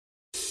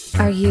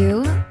Are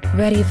you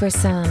ready for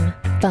some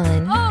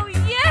fun? Oh,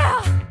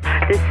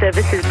 yeah! This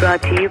service is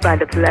brought to you by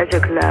the Pleasure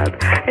Club.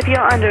 If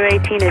you're under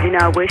 18 and do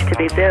not wish to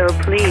be billed,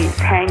 please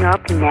hang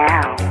up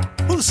now.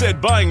 Who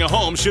said buying a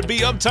home should be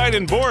uptight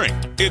and boring?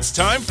 It's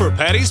time for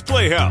Patty's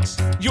Playhouse,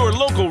 your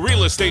local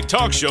real estate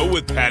talk show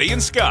with Patty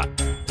and Scott.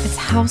 It's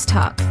house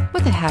talk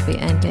with a happy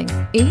ending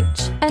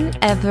each and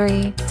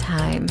every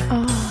time.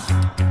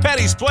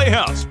 Patty's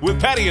Playhouse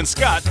with Patty and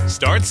Scott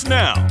starts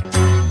now.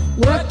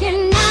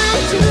 Working 9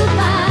 to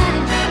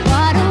 5,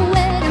 what a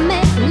way to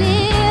make a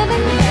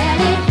living,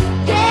 barely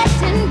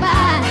getting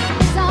by.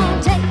 It's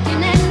all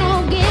taking and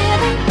no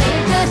giving. They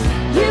just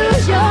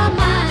use your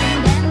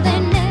mind and they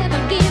never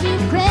give you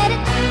credit.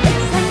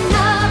 It's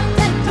enough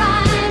to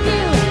drive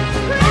you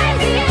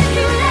crazy if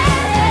you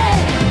let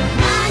it.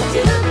 9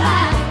 to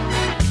 5.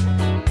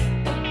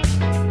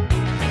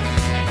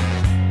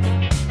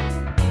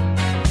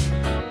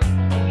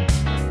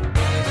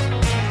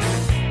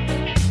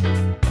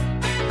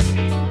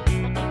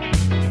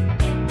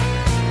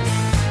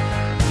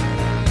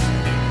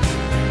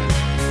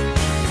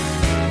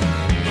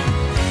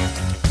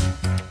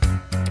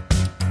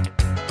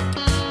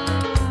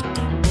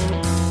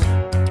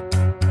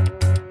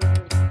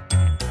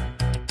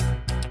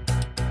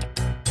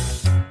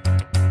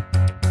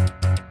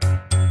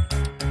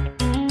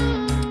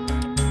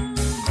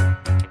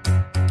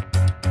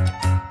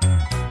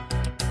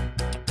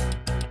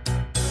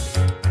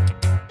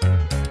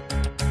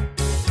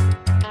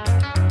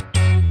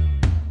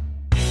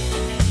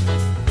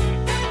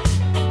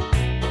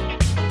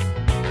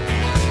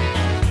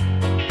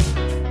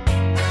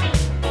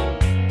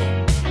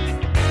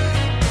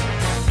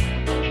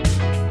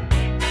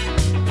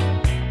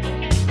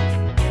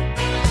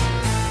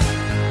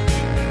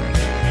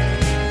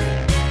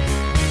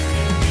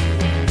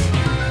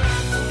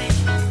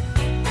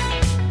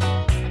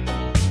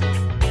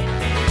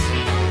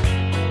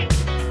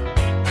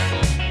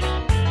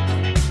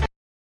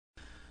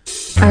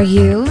 Are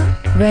you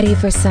ready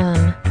for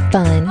some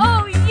fun?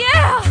 Oh,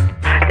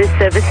 yeah! This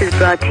service is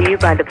brought to you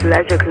by the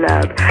Pleasure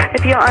Club.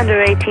 If you're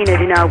under 18 and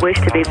do not wish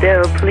to be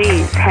billed,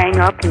 please hang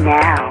up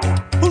now.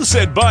 Who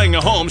said buying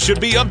a home should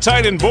be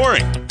uptight and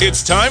boring?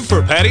 It's time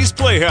for Patty's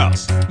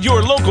Playhouse,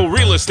 your local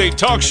real estate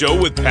talk show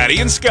with Patty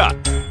and Scott.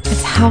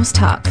 It's house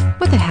talk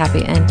with a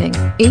happy ending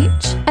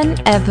each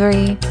and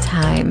every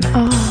time.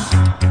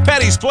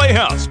 Patty's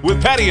Playhouse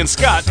with Patty and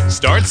Scott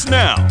starts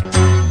now.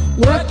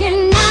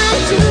 Working 9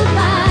 to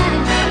 5,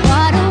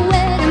 what a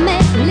way to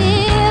make a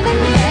living,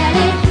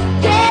 barely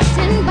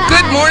getting by.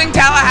 Good morning,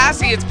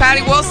 Tallahassee. It's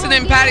Patty Wilson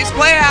in Patty's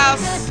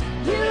Playhouse.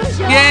 Use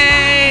your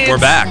Yay! We're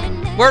back.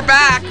 We're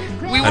back.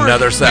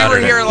 Another Saturday.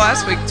 We were here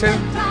last week, too.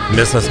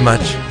 Miss us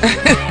much?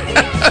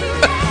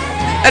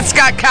 That's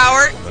Scott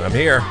Cowart. I'm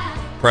here.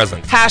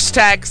 Present.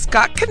 Hashtag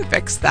Scott can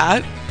fix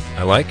that.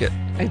 I like it.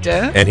 I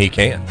did. And he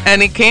can.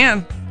 And he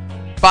can.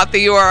 Bought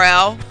the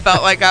URL.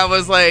 Felt like I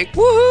was like,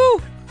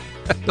 woohoo.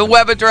 The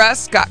web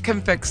address, Scott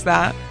can fix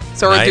that.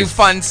 So we'll do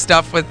fun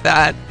stuff with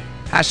that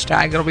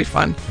hashtag. It'll be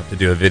fun. Have to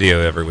do a video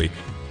every week.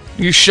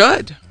 You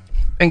should.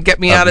 And get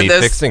me out of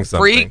this fixing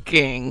something.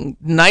 freaking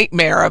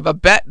nightmare of a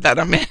bet that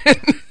I'm in.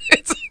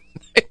 It's a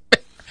nightmare.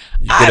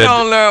 I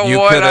don't know You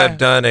what could have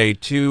done a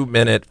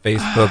 2-minute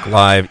Facebook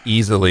Live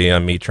easily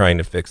on me trying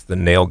to fix the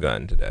nail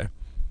gun today.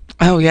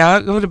 Oh, yeah?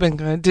 It would have been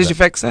good. Did you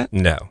fix it?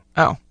 No.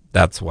 Oh.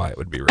 That's why it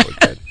would be really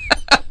good.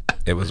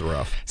 It was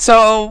rough.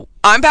 So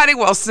I'm Patty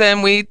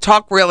Wilson. We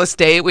talk real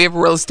estate. We have a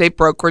real estate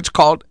brokerage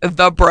called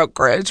The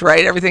Brokerage,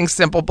 right? Everything's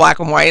simple, black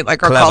and white.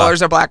 Like our Clever.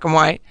 colors are black and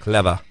white.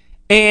 Clever.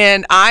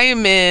 And I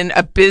am in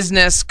a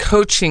business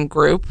coaching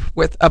group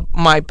with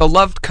my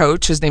beloved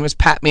coach. His name is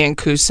Pat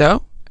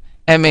Mancuso,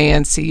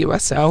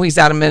 Mancuso. He's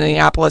out of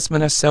Minneapolis,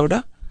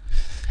 Minnesota.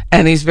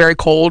 And he's very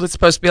cold. It's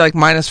supposed to be like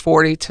minus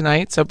 40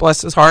 tonight. So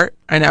bless his heart.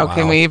 I know. Wow.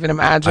 Can we even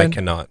imagine? I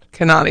cannot.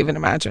 Cannot even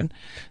imagine.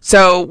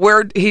 So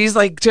he's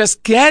like,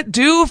 just do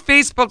a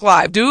Facebook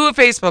Live. Do a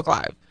Facebook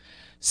Live.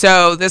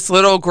 So this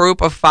little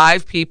group of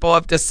 5 people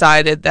have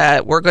decided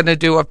that we're going to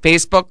do a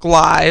Facebook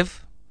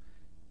Live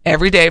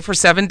every day for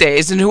 7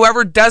 days. And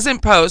whoever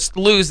doesn't post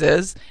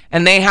loses.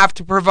 And they have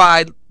to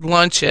provide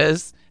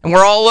lunches. And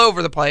we're all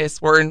over the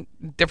place. We're in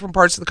different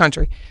parts of the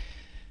country.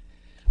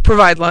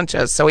 Provide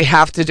lunches, so we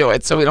have to do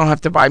it so we don't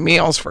have to buy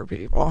meals for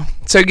people.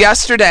 So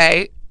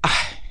yesterday,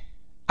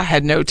 I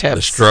had no tips.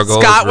 The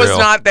struggle Scott was real.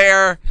 not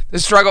there. The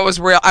struggle was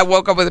real. I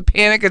woke up with a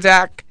panic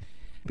attack.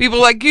 People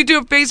were like, you do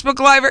a Facebook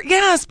Live?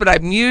 Yes, but I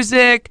have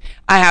music.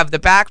 I have the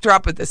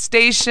backdrop of the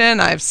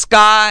station. I have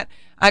Scott.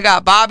 I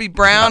got Bobby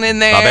Brown in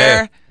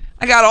there. Bobby.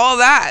 I got all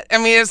that. I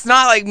mean, it's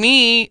not like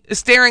me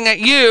staring at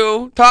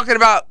you talking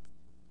about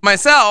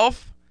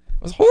myself.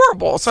 It was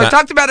horrible. So I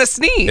talked about a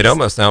sneeze. It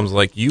almost sounds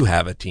like you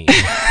have a team.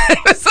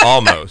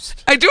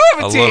 Almost. I do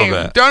have a little team,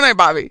 bit. don't I,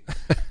 Bobby?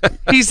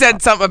 He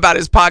said something about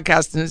his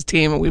podcast and his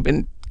team, and we've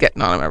been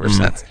getting on him ever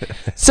since.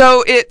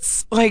 So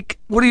it's like,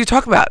 what are you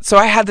talking about? So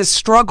I had this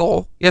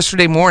struggle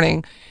yesterday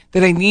morning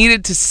that I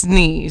needed to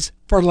sneeze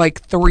for like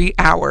 3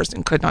 hours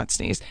and could not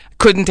sneeze.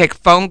 Couldn't take a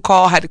phone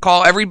call, had to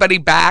call everybody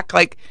back.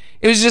 Like,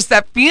 It was just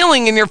that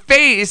feeling in your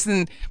face.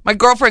 And my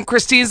girlfriend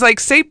Christine's like,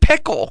 say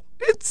pickle.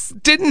 It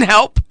didn't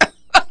help.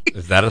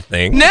 Is that a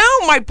thing? No,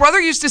 my brother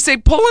used to say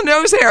pull a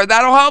nose hair.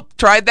 That'll help.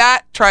 Tried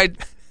that.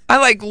 I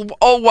like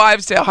old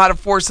wives' tale, how to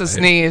force a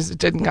sneeze. It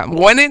didn't come.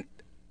 When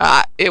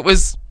it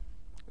was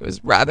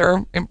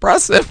rather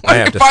impressive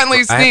when I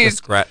finally sneezed. I have to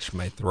scratch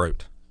my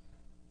throat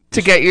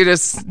to get you to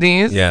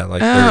sneeze. Yeah,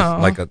 like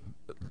there's like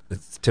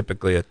it's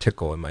typically a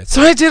tickle in my throat.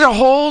 So I did a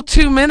whole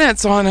 2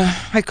 minutes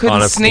I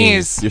couldn't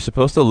sneeze. You're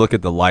supposed to look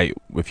at the light.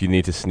 If you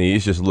need to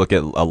sneeze, just look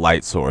at a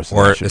light source.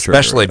 Or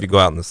especially if you go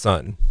out in the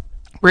sun.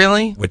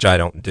 Really? Which I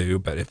don't do,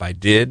 but if I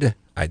did,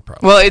 I'd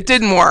probably. Well, it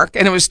didn't work,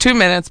 and it was 2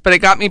 minutes, but it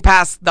got me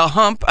past the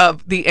hump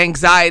of the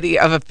anxiety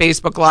of a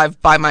Facebook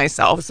Live by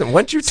myself. Listen,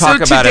 once you talk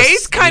about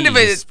today's kind of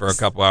for a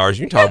couple hours,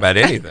 you can talk about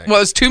anything. Well, it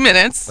was 2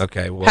 minutes.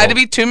 Okay, well, had to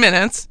be 2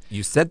 minutes.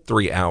 You said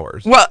 3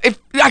 hours. Well, if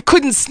I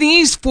couldn't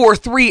sneeze for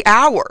 3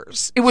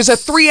 hours, it was a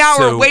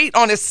 3-hour wait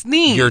on a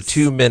sneeze. Your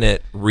 2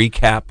 minute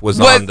recap was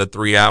on the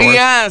 3 hours.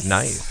 Yes,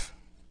 nice.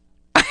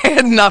 I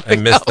had nothing.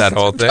 I missed that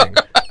whole thing.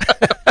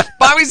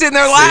 Bobby's in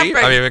there laughing.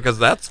 I mean, because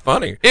that's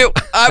funny.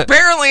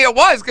 Apparently it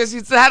was, because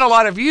it's had a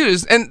lot of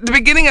views. And the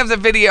beginning of the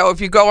video, if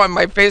you go on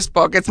my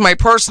Facebook, it's my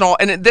personal,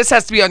 and this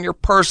has to be on your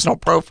personal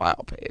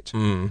profile page.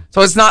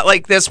 So it's not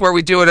like this where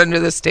we do it under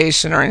the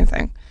station or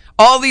anything.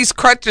 All these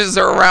crutches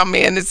are around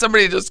me, and then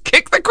somebody just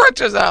kicked the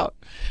crutches out.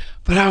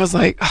 But I was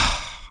like,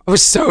 I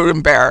was so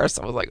embarrassed.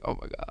 I was like, oh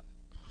my God.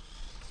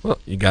 Well,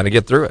 you got to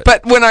get through it.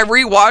 But when I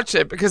rewatch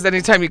it, because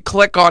anytime you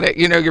click on it,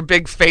 your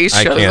big face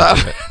shows up.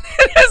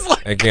 It's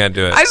like, I can't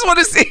do it. I just want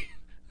to see.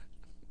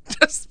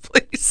 Just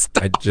please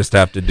stop. I just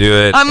have to do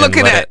it. I'm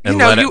looking at,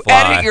 you fly.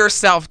 edit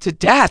yourself to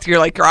death. You're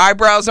like, your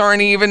eyebrows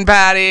aren't even,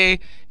 Patty.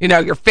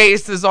 Your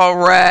face is all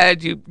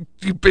red.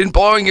 You've been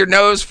blowing your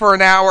nose for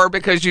an hour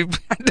because you've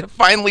had to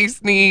finally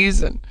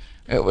sneeze, and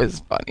it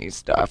was funny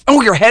stuff.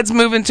 Oh, your head's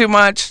moving too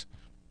much.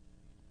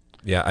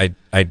 Yeah,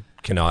 I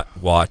cannot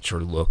watch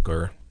or look,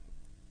 or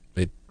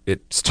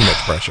it's too much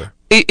pressure.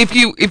 If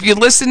you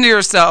listen to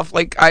yourself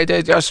like I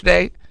did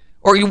yesterday,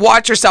 or you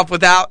watch yourself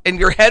without, and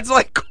your head's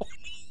like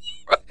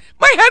going,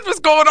 my head was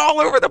going all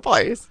over the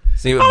place.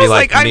 See, it would be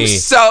like I'm me,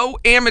 so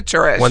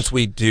amateurish. Once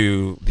we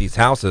do these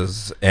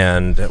houses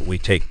and we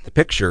take the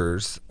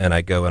pictures, and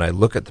I go and I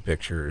look at the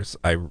pictures,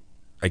 I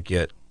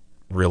get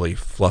really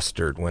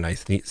flustered when I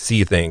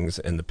see things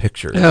in the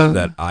pictures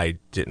that I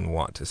didn't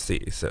want to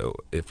see. So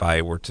if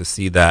I were to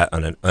see that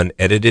on an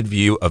unedited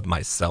view of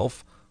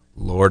myself,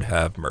 Lord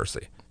have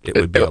mercy. It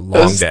would be a long day.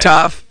 It was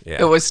tough.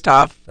 Yeah. It was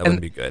tough. That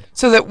wouldn't be good.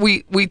 So that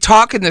we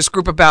talk in this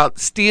group about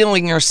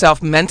steeling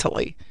yourself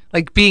mentally,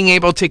 like being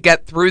able to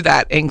get through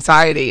that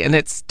anxiety, and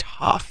it's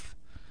tough.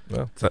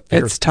 Well,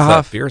 it's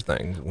tough. That fear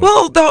thing.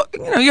 Well,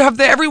 you have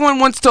everyone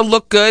wants to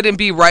look good and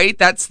be right.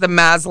 That's the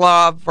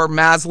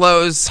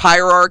Maslow's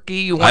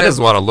hierarchy. I just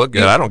want to look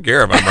good. I don't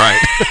care if I'm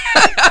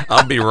right.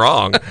 I'll be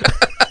wrong.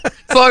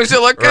 As long as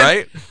you look good.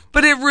 Right?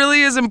 But it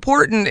really is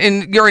important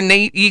in your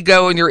innate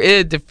ego and your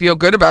id to feel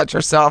good about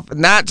yourself.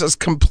 And that just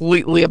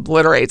completely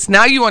obliterates.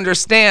 Now you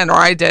understand, or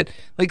I did,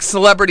 like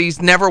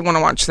celebrities never want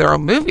to watch their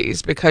own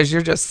movies because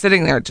you're just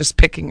sitting there just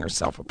picking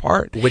yourself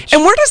apart. And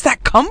where does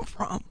that come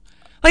from?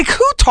 Like,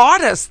 who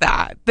taught us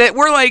that? That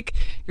we're like,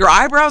 your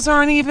eyebrows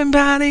aren't even,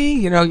 Patty.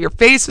 Your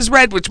face is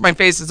red, which my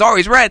face is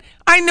always red.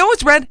 I know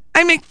it's red.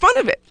 I make fun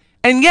of it.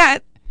 And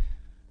yet,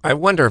 I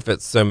wonder if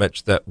it's so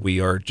much that we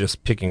are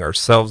just picking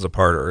ourselves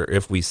apart, or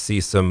if we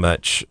see so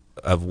much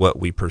of what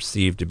we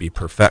perceive to be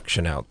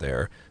perfection out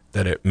there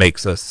that it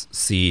makes us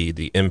see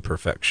the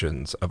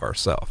imperfections of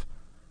ourselves.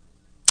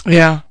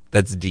 Yeah.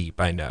 That's deep,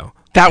 I know.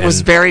 That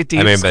was very deep.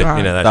 I mean, but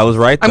that was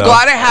right. I'm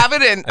glad I have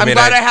it in. I'm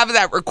glad I have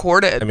that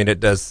recorded. I mean, it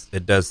does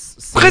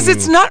because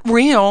it's not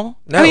real.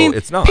 No,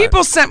 it's not.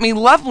 People sent me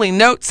lovely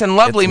notes and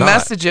lovely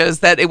messages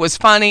that it was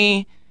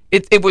funny.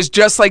 It was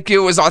just like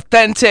you. It was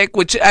authentic,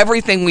 which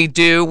everything we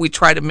do, we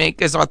try to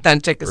make as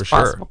authentic as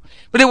possible.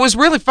 But it was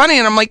really funny,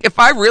 and I'm like, if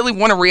I really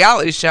want a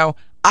reality show,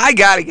 I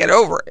got to get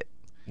over it.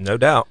 No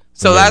doubt.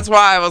 So that's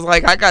why I was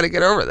like, I got to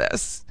get over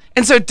this.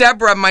 And so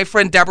Deborah, my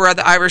friend Deborah,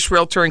 the Irish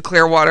realtor in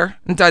Clearwater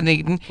in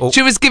Dunedin,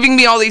 she was giving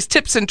me all these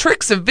tips and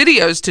tricks of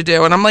videos to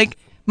do. And I'm like,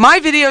 my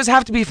videos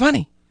have to be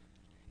funny.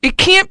 It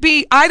can't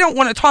be, I don't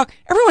want to talk.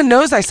 Everyone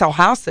knows I sell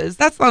houses.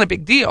 That's not a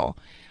big deal.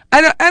 I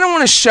don't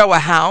want to show a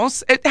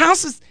house.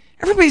 Houses,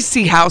 everybody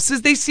see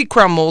houses. They see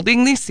crown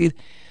molding.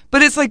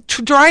 But it's like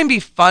to try and be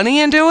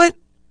funny and do it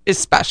is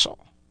special.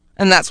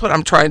 And that's what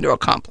I'm trying to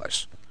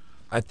accomplish.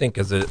 I think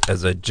as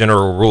a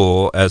general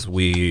rule, as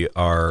we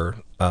are...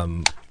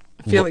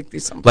 I feel like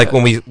these some like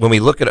when we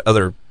look at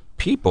other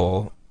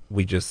people,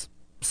 we just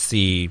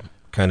see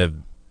kind of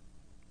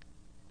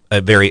a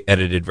very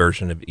edited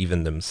version of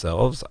even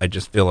themselves. I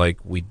just feel like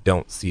we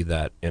don't see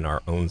that in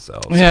our own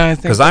selves. Yeah, I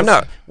think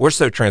because we're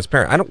so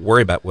transparent. I don't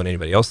worry about what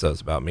anybody else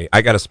says about me.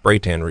 I got a spray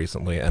tan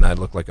recently, and I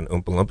look like an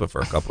Oompa Loompa for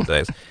a couple of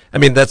days. I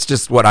mean, that's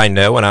just what I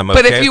know, and I'm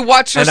okay. But if you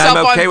watch yourself and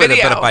I'm okay on with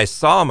video, it. But if I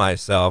saw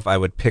myself, I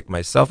would pick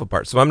myself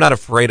apart. So I'm not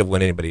afraid of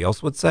what anybody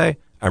else would say.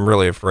 I'm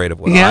really afraid of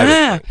what I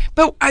would think.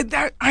 But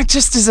I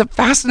just is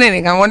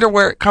fascinating. I wonder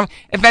where it comes.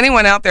 If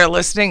anyone out there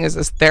listening is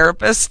a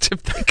therapist,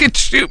 if they could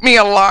shoot me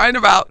a line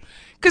about,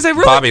 because I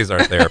really Bobby's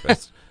our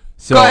therapist.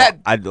 So Go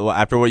ahead.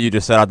 After what you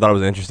just said, I thought it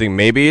was interesting.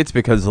 Maybe it's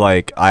because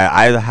like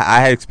I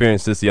had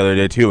experienced this the other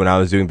day too when I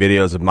was doing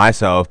videos of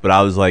myself. But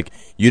I was like,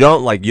 you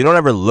don't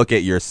ever look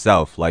at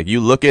yourself. Like you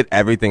look at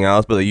everything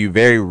else, but you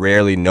very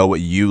rarely know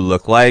what you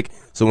look like.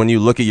 So when you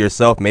look at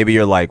yourself, maybe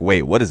you're like,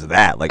 wait, what is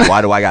that? Like,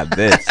 why do I got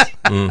this?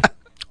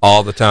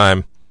 All the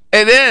time.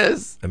 It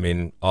is. I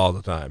mean, all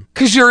the time.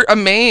 Because you're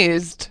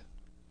amazed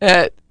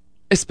at,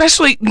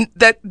 especially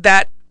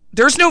that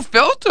there's no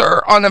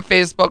filter on a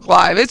Facebook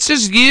Live. It's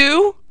just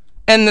you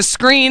and the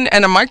screen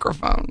and a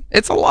microphone.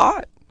 It's a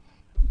lot.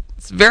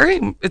 It's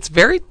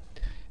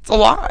a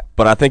lot.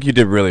 But I think you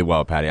did really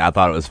well, Patty. I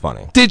thought it was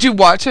funny. Did you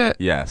watch it?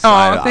 Yes.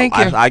 Oh, thank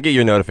you. I get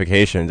your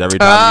notifications every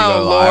time you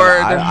go live.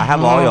 Lord. I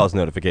have all y'all's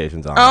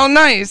notifications on. Oh,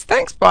 nice.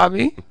 Thanks,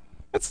 Bobby.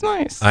 That's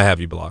nice. I have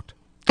you blocked.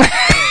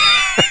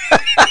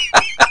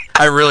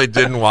 I really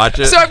didn't watch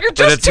it. So if you're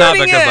just it's not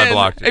tuning because in, I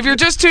blocked it. if you're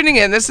just tuning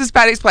in, this is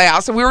Patty's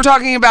Playhouse, and we were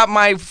talking about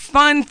my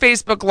fun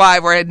Facebook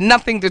Live where I had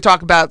nothing to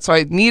talk about, so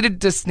I needed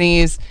to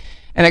sneeze,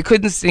 and I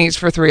couldn't sneeze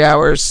for 3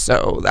 hours.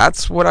 So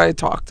that's what I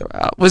talked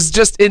about. Was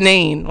just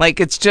inane, like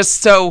it's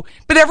just so.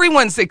 But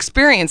everyone's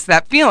experienced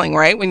that feeling,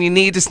 right? When you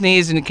need to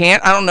sneeze and you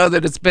can't. I don't know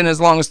that it's been as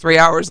long as 3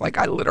 hours. Like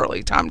I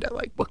literally timed it.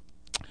 Like,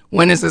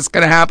 when is this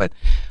going to happen?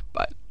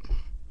 But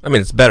I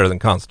mean, it's better than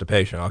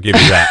constipation. I'll give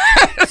you that.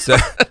 So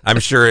I'm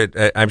sure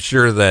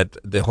that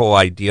the whole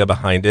idea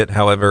behind it,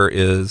 however,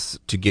 is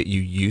to get you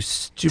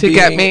used to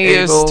get me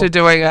used to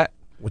doing it,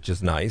 which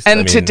is nice.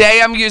 And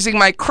today I'm using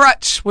my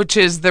crutch, which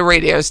is the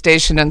radio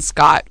station and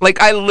Scott.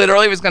 Like I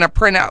literally was going to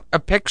print out a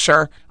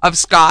picture of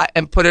Scott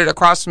and put it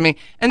across from me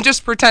and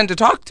just pretend to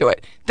talk to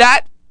it.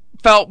 That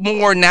felt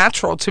more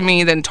natural to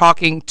me than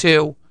talking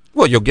to.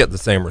 Well, you'll get the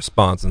same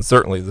response and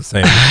certainly the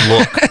same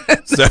look.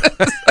 So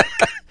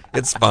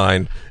it's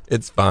fine.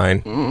 It's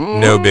fine.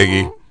 No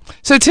biggie.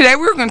 So today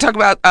we were going to talk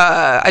about,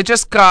 I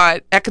just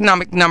got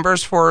economic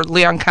numbers for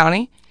Leon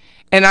County,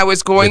 and I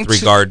was going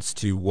with regards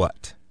to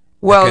what?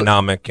 Well,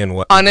 economic and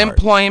what?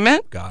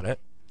 Unemployment. Got it.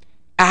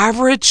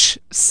 Average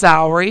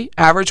salary,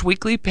 average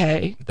weekly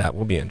pay. That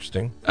will be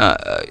interesting.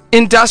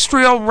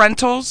 Industrial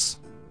rentals,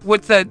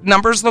 what the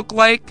numbers look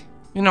like.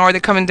 You know, are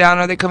they coming down?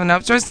 Are they coming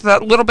up? So it's a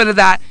little bit of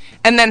that.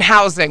 And then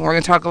housing. We're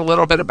going to talk a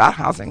little bit about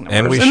housing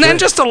numbers. And then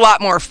just a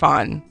lot more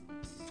fun.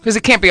 Because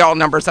it can't be all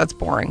numbers. That's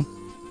boring.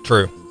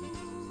 More.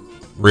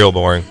 Real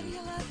boring.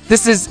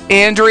 This is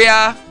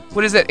Andrea.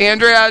 What is it?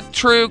 Andrea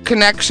True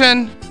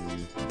Connection?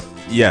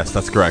 Yes,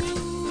 that's correct.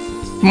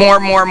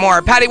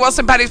 More. Patty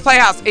Wilson, Patty's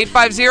Playhouse,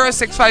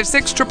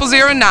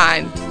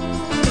 850-656-0009.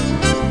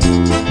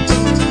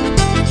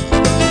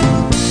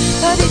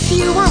 But if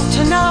you want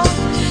to know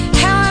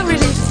how I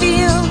really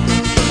feel,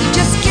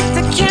 just get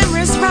the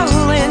cameras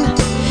rolling,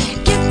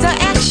 get the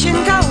action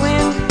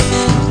going.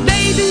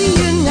 Baby,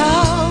 you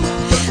know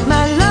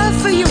my love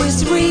for you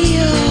is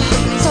real,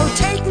 so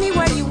take me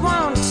where you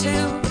want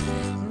to.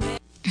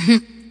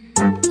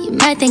 You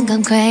might think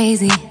I'm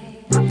crazy,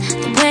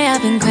 the way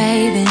I've been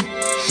craving.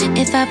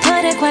 If I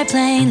put it quite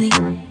plainly,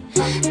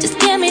 just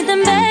give me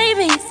them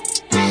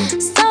babies.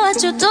 So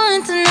what you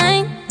doing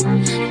tonight?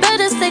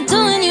 Better stay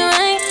doing you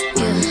right.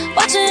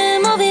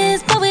 Watching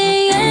movies, but we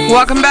ain't.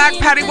 Welcome back,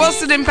 Patty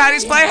Wilson and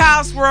Patty's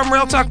Playhouse. We're on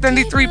Real Talk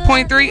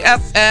 93.3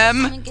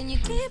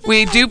 FM.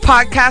 We do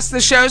podcast the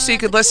show, so you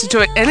could listen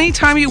to it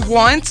anytime you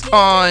want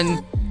on,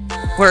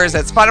 where is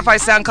it? Spotify,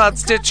 SoundCloud,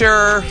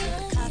 Stitcher,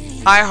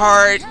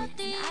 iHeart,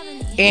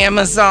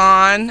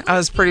 Amazon. I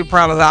was pretty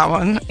proud of that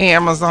one.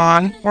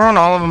 Amazon. We're on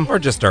all of them. Or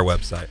just our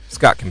website.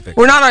 Scott can fix it.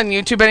 We're not on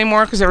YouTube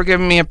anymore because they were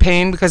giving me a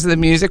pain because of the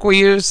music we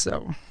use.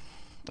 So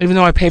even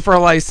though I pay for a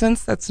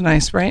license, that's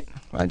nice, right?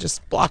 I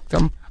just blocked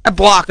them.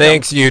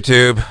 Thanks,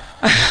 YouTube.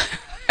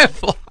 I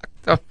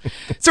blocked them.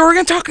 So we're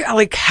going to talk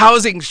like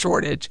housing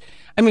shortage.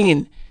 I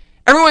mean,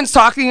 everyone's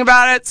talking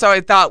about it, so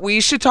I thought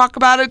we should talk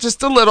about it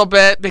just a little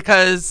bit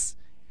because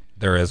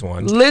there is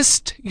one.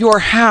 List your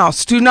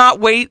house. Do not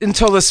wait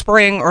until the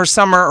spring or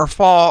summer or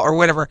fall or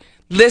whatever.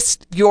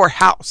 List your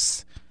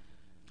house.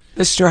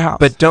 List your house.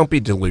 But don't be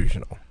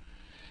delusional.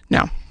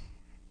 No.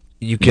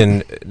 You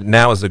can,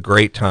 now is a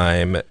great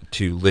time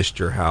to list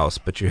your house,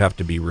 but you have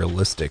to be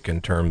realistic in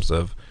terms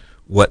of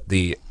what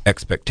the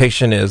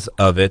expectation is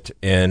of it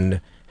and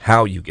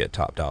how you get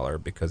top dollar,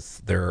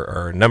 because there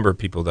are a number of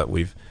people that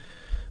we've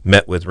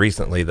met with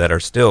recently that are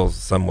still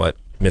somewhat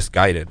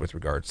misguided with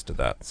regards to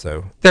that.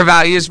 So their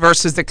values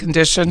versus the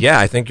condition. Yeah,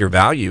 I think your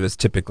value is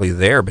typically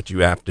there, but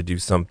you have to do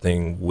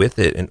something with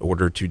it in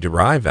order to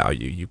derive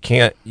value. You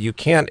can't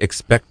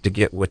expect to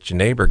get what your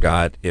neighbor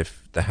got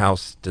if the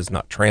house does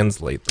not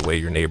translate the way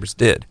your neighbors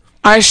did.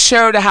 I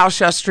showed a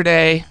house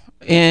yesterday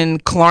in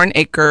Clarn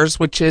Acres,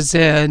 which is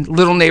a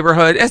little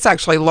neighborhood. It's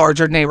actually a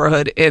larger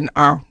neighborhood in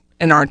our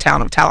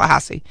town of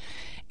Tallahassee.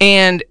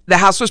 And the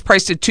house was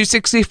priced at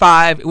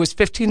 $265. It was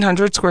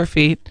 1,500 square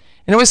feet.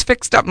 And it was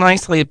fixed up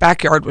nicely. The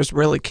backyard was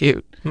really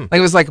cute. Like it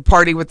was like a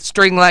party with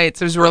string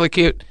lights. It was really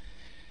cute.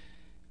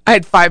 I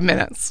had 5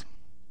 minutes.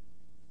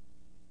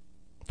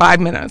 5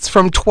 minutes.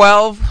 From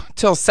 12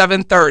 till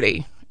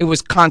 7:30, it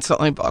was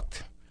constantly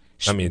booked.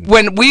 I mean,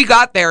 When we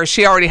got there,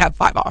 she already had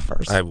 5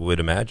 offers. I would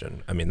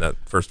imagine. I mean, that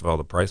first of all,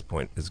 the price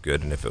point is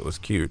good, and if it was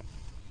cute,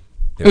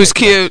 It was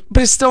cute,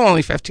 but it's still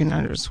only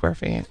 1,500 square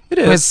feet. It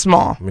is. It's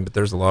small. I mean, but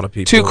there's a lot of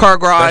people. 2-car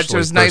garage. especially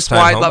There's nice first-time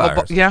wide home level.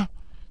 buyers. Yeah,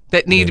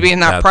 that need to mean, be in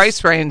that that's-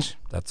 price range.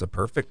 That's a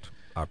perfect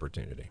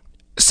opportunity.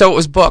 So it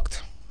was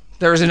booked.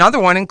 There was another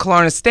one in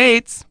Kelowna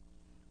Estates,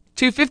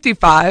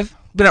 255,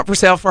 been up for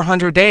sale for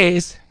 100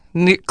 days.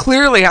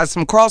 Clearly has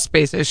some crawl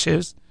space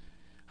issues.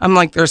 I'm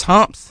like, there's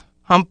humps.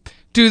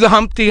 Do the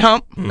Humpty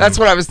Hump. That's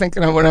what I was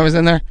thinking of when I was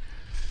in there.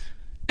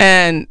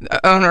 And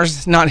the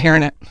owner's not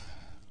hearing it.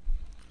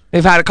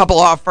 They've had a couple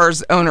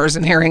offers, owners,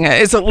 and hearing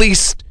it. It's at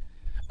least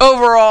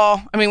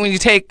overall, I mean, when you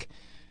take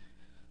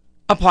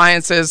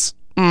appliances,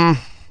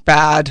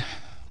 bad.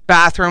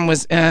 Bathroom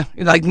was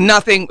like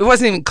nothing. It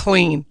wasn't even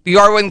clean. The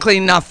yard wasn't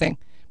clean, nothing.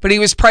 But he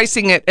was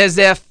pricing it as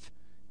if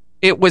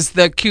it was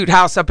the cute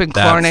house up in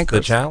Clarn That's the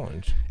Acres.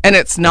 challenge. And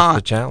it's not.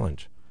 That's the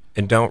challenge.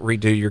 And don't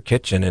redo your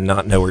kitchen and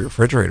not know where your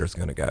refrigerator is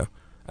going to go.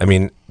 I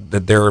mean,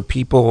 there are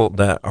people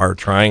that are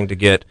trying to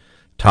get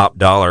top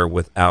dollar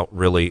without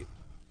really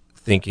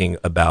thinking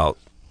about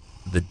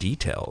the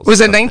details. It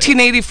was a of things.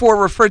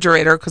 1984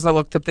 refrigerator, because I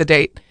looked up the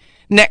date,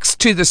 next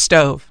to the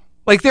stove.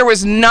 Like there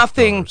was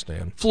nothing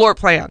understand. floor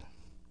plan.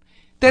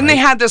 Then they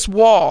had this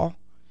wall,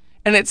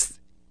 and it's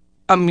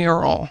a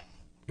mural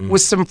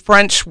with some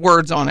French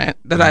words on it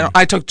that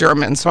I took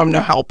German, so I'm no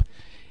help,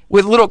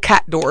 with little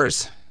cat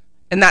doors,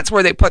 and that's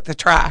where they put the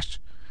trash.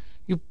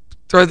 You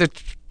throw the.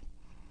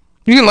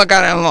 You can look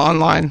at it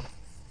online.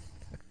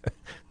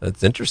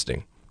 That's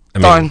interesting. I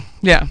It's on,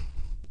 yeah.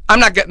 I'm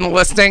not getting the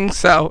listing,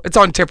 so it's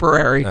on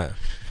Tipperary.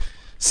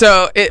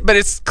 So, but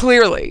it's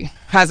clearly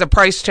has a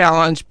price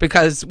challenge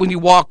because when you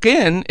walk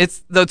in,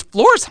 it's the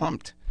floor's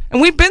humped,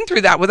 and we've been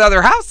through that with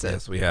other houses.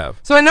 yes, we have.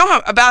 So I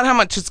know about how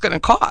much it's going to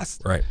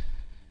cost. Right.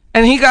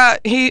 And he's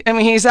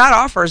had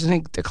offers and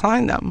he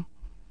declined them.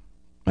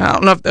 I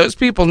don't know if those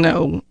people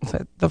know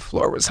that the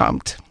floor was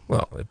humped.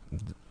 Well,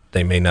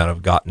 they may not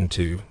have gotten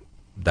to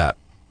that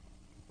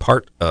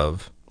part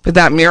of. But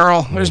that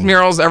mural, there's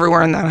murals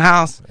everywhere in that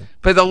house.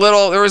 But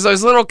there was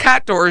those little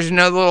cat doors, the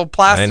little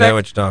plastic. I know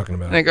what you're talking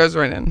about. And it goes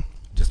right in.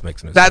 Just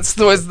makes no That's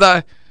sense. was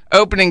the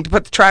opening to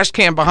put the trash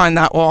can behind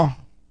that wall.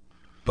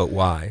 But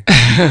why?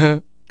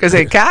 Because they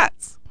had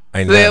cats.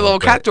 I So know. they had little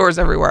but- cat doors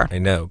everywhere. I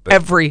know. But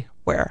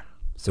Everywhere.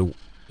 so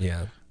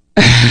yeah.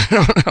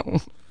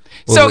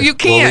 So you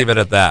can't. We'll leave it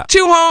at that.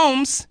 2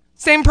 homes,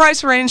 same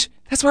price range.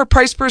 That's why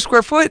price per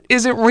square foot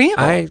isn't real.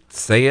 I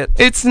say it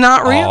It's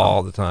not real.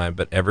 all the time,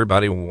 but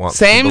everybody wants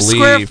Same to believe.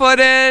 square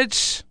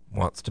footage,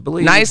 Wants to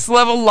believe. nice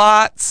level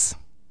lots.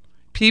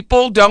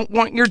 People don't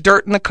want your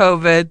dirt in the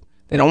COVID.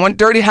 They don't want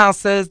dirty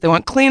houses. They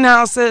want clean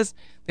houses.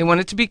 They want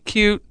it to be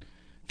cute.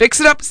 Fix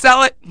it up,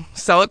 sell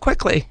it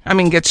quickly. I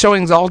mean, get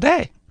showings all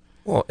day.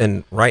 Well,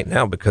 and right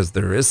now, because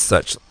there is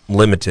such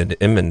limited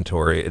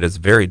inventory, it is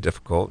very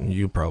difficult, and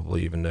you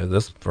probably even know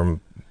this from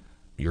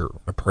your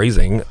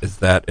appraising, is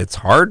that it's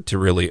hard to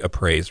really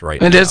appraise right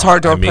now. It is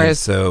hard to I mean, appraise.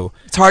 so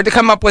It's hard to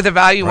come up with a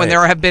value when Right.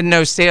 there have been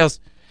no sales.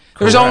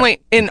 There's Correct.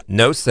 only in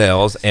no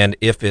sales, and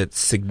if it's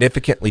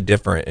significantly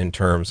different in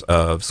terms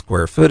of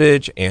square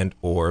footage and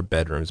or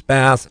bedrooms,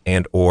 baths,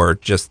 and or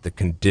just the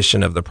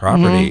condition of the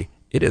property,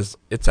 Mm-hmm.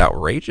 it's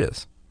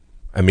outrageous.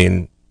 I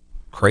mean,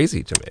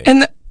 crazy to me.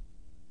 and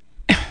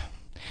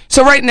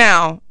so right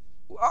now,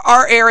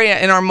 our area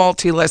in our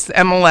multi-list, the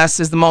MLS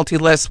is the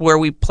multi-list where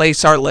we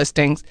place our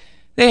listings.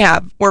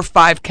 We're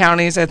 5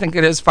 counties, I think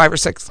it is 5 or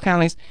 6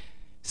 counties.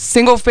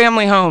 Single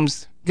family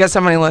homes, guess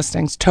how many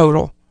listings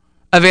total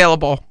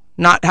available,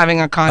 not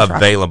having a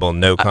contract. Available,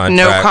 no contract.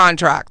 No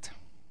contract.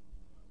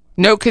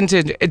 No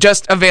contingent,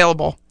 just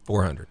available.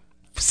 400.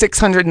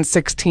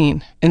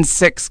 616 in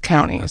 6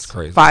 counties. That's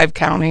crazy. 5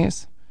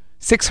 counties.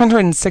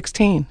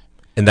 616.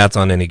 And that's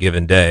on any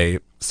given day.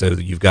 So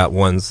you've got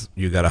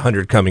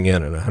 100 coming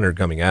in and 100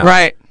 coming out.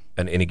 Right.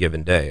 On any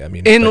given day. I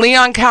mean, In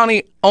Leon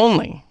County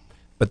only.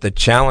 but the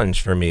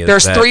challenge for me is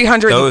There's that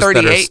 338 those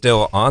that are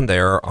still on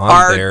there are on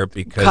are there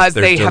because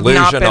they're they have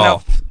not been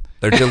delusional.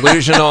 They're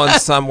delusional in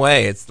some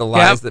way. It's the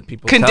lies Yep. that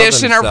people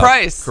Condition tell or themselves.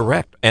 price.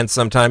 Correct. And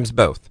sometimes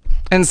both.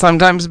 And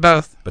sometimes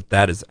both. But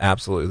that is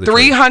absolutely true.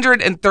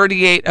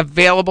 338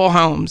 available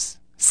homes.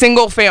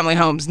 Single family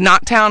homes,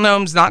 not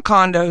townhomes, not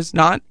condos,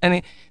 not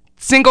any.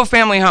 Single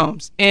family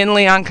homes in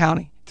Leon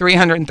County.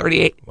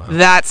 338.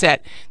 That's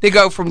it. They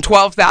go from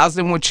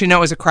 12,000, which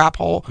is a crap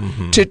hole,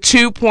 to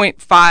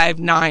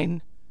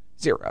 2.590.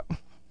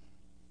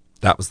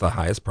 That was the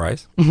highest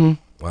price? Mm-hmm.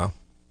 Wow.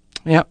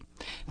 Yep.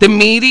 The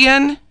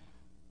median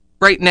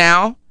right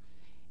now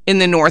in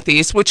the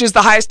Northeast, which is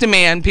the highest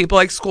demand, people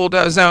like school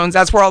zones,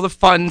 that's where all the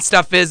fun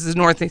stuff is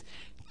Northeast,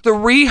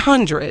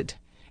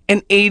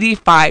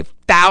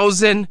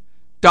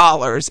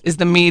 $385,000 is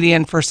the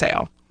median for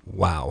sale.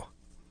 Wow.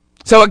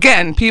 So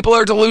again, people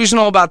are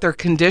delusional about their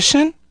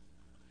condition.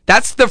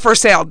 That's the for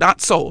sale,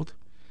 not sold.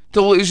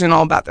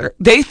 delusional about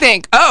they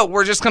think, oh,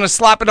 we're just going to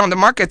slap it on the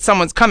market.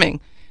 Someone's coming.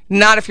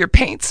 Not if your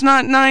paint's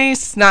not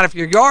nice, not if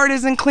your yard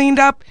isn't cleaned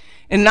up,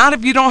 and not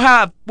if you don't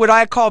have what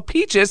I call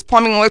peaches,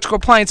 plumbing, electrical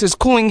appliances,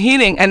 cooling,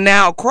 heating, and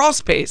now crawl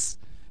space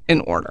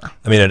in order.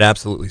 I mean, it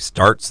absolutely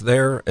starts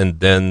there, and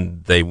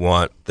then they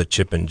want the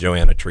Chip and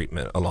Joanna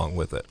treatment along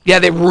with it. Yeah,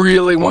 they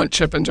really want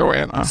Chip and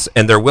Joanna.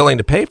 And they're willing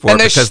to pay for And it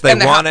they're because sh- they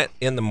and they want ha- it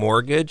in the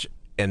mortgage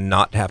and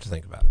not have to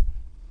think about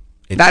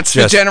it. That's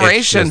the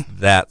generation. It's just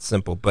that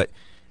simple. But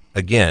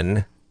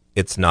again,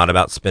 it's not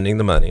about spending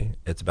the money.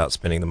 It's about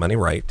spending the money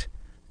right.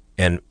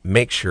 And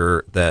make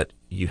sure that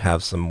you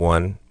have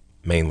someone,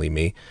 mainly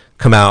me,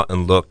 come out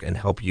and look and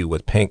help you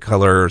with paint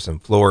colors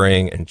and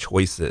flooring and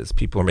choices.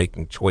 People are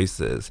making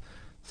choices.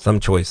 Some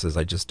choices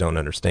I just don't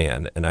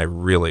understand, and I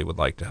really would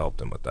like to help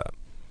them with that.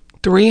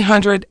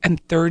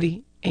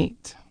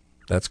 338.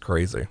 That's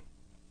crazy.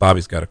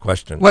 Bobby's got a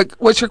question.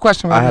 What's your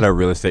question, Bobby? I had a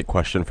real estate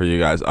question for you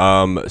guys.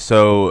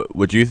 So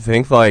would you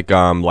think like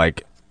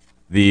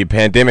the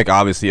pandemic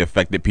obviously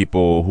affected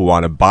people who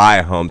want to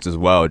buy homes as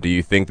well? Do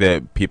you think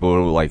that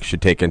people like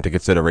should take into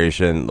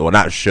consideration, well,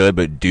 not should,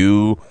 but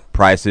do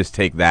prices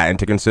take that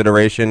into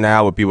consideration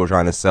now with people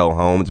trying to sell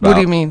homes? What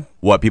do you mean?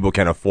 What people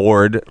can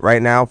afford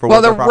right now for well,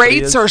 what the their property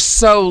rates is? are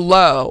so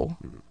low.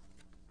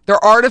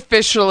 They're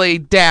artificially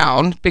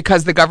down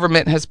because the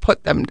government has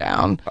put them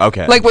down.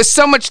 Okay. Like with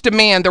so much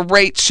demand, the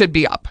rates should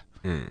be up.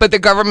 But the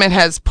government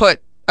has put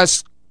a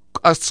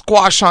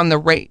squash on the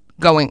rate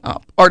going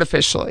up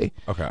artificially,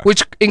 Okay.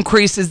 which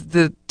increases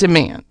the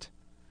demand.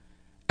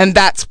 And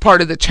that's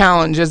part of the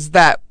challenge is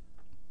that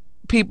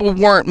people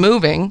weren't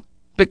moving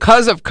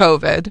because of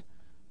COVID,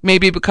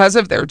 maybe because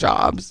of their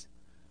jobs.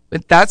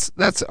 But that's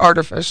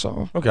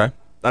artificial. Okay.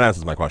 That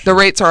answers my question. The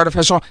rates are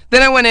artificial.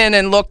 Then I went in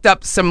and looked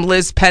up some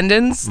Liz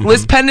Pendens.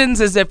 Liz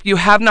Pendens is if you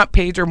have not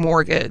paid your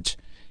mortgage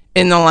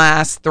in the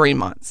last 3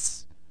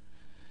 months.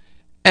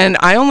 And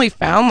I only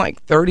found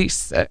like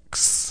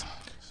 36.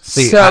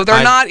 See, So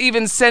they're not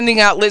even sending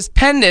out Liz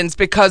Pendens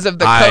because of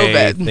the COVID.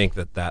 I think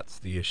that that's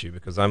the issue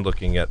because I'm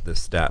looking at this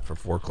stat for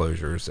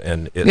foreclosures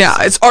and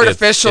it's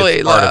artificially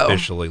it's low.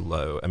 artificially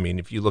low. I mean,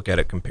 if you look at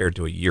it compared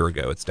to a year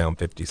ago, it's down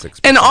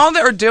 56%. And all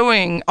they're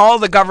doing, all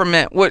the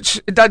government, which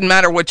it doesn't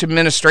matter which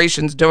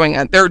administration's doing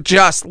it, they're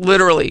just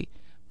literally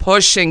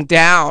pushing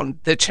down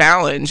the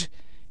challenge.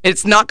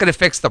 It's not going to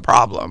fix the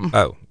problem.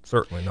 Oh,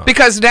 certainly not.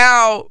 Because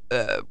now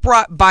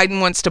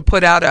Biden wants to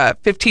put out a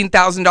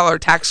 $15,000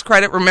 tax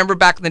credit. Remember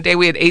back in the day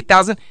we had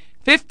 $8,000?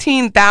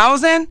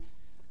 $15,000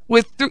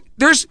 with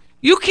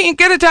you can't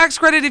get a tax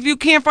credit if you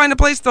can't find a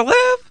place to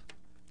live.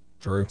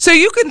 True. So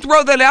you can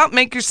throw that out,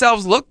 make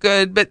yourselves look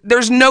good, but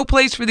there's no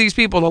place for these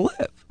people to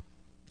live.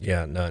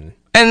 Yeah, none.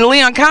 And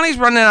Leon County's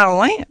running out of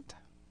land.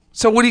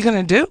 So what are you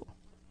going to do?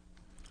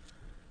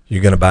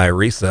 You're going to buy a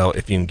resale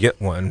if you can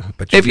get one.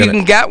 But If you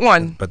can get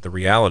one, But the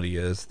reality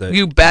is that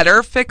you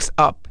better fix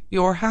up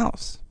your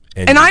house.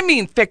 And I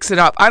mean fix it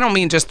up. I don't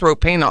mean just throw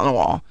paint on the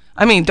wall.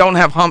 I mean don't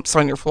have humps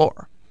on your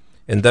floor.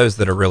 and those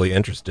that are really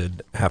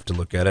interested have to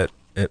look at it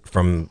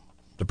from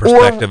the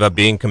perspective of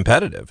being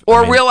competitive.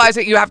 Or realize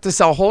that you have to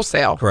sell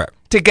wholesale. Correct.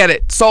 To get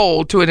it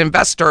sold to an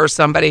investor or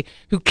somebody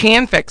who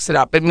can fix it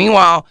up. But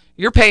meanwhile,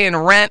 you're paying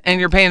rent and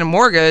you're paying a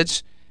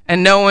mortgage,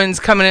 and no one's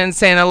coming in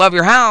saying, I love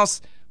your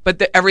house, but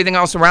everything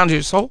else around you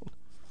is sold.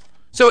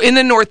 So in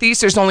the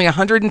Northeast, there's only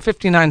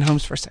 159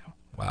 homes for sale.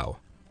 Wow.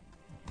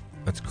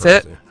 That's crazy.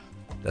 That's it.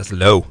 That's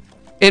low.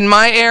 In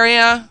my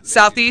area,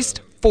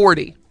 Southeast,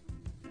 40.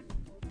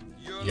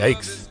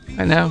 Yikes.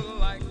 I know.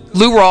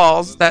 Lou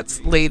Rawls,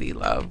 that's Lady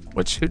Love,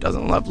 which who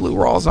doesn't love Lou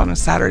Rawls on a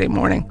Saturday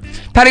morning?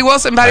 Patty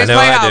Wilson, Patty's I know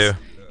I Playhouse.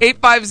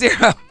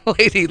 850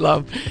 Lady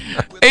Love.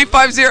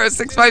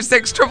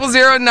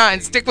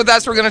 850-656-0009. Stick with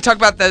us. We're going to talk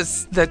about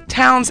the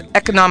town's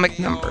economic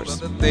numbers.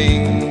 The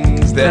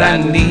things that I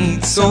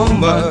need so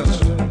much.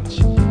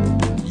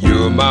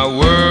 You're my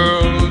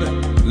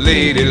world,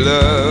 lady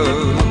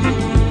love.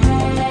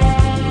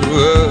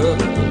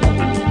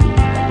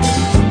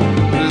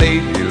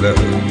 Lady love.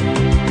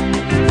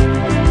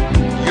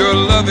 Your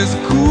love is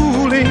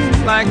cooling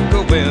like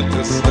the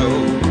winter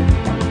snow.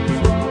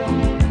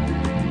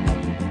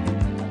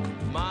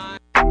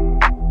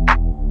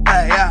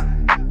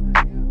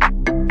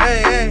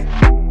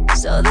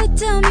 So they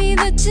tell me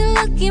that you're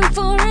looking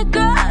for a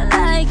girl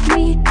like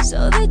me.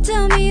 So they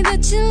tell me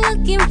that you're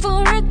looking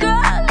for a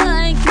girl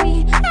like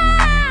me.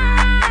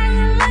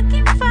 You're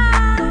looking for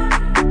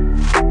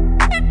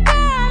a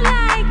girl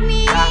like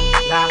me.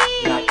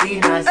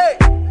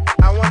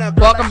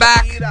 Welcome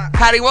back.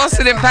 Patty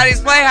Wilson in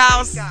Patty's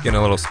Playhouse. Getting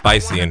a little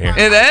spicy in here.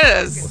 It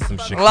is. With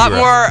some A lot Shakira.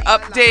 more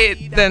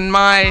update than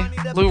my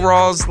Lou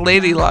Rawls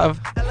Lady Love.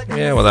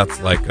 Yeah, well, that's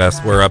like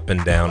us. We're up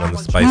and down on the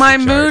spicy My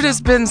chart. mood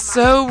has been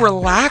so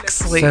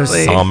relaxed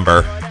lately. So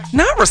somber.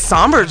 Not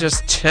somber,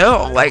 just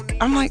chill. Like,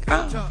 I'm like,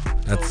 oh.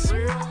 That's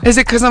Is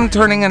it because I'm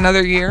turning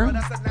another year?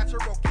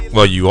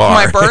 well, you are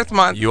My birth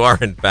month. You are,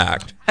 in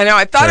fact. I know.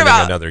 I thought Turning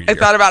about. another year. I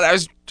thought about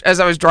it as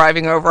I was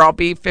driving over. I'll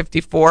be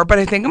 54, but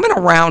I think I'm going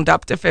to round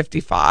up to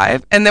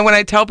 55. And then when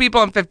I tell people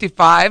I'm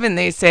 55, and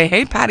they say,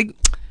 "Hey, Patty,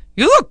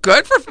 You look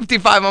good for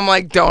 55. I'm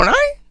like, don't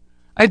I?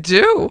 I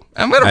do.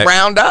 I'm going to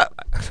round up.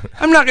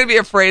 I'm not going to be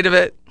afraid of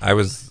it. I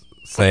was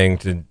saying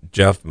to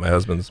Jeff, my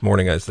husband, this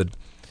morning, I said,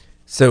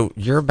 so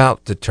you're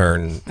about to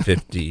turn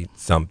 50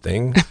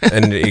 something.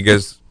 And he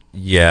goes,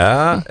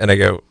 yeah. And I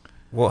go,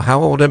 well,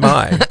 how old am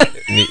I?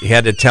 And he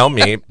had to tell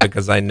me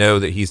because I know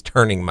that he's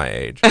turning my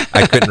age.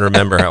 I couldn't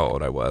remember how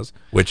old I was,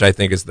 which I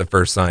think is the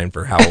first sign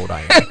for how old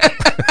I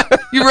am.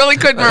 You really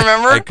couldn't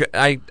remember?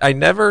 I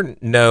never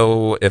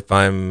know if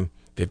I'm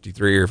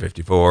 53 or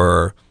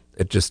 54.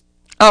 It just...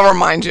 I'll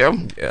remind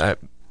you.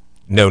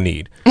 No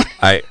need.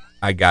 I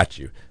got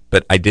you.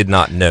 But I did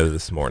not know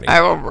this morning.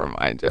 I will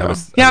remind you.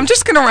 I'm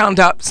just going to round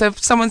up. So if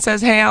someone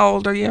says, hey, how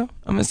old are you?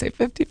 I'm going to say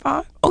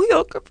 55. Oh, you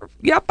look good for...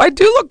 Yep, I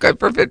do look good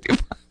for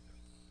 55.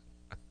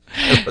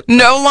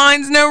 No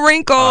lines, no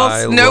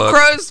wrinkles, no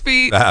crow's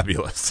feet.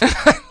 Fabulous.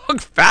 I look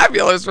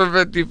fabulous for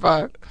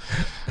 55.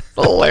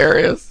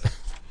 Hilarious.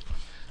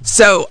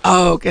 So,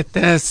 get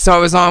this. So I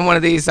was on one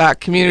of these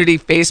community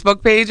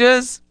Facebook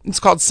pages. It's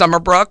called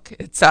Summerbrook.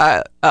 It's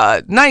a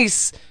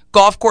nice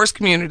golf course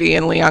community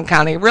in Leon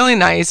County. Really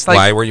nice. Like,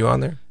 why were you on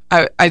there?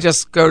 I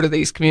just go to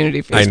these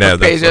community Facebook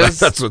pages.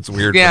 That's what's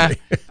weird for me.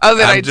 Oh,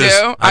 that I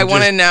do? I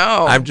want to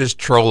know. I'm just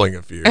trolling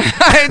a few.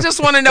 I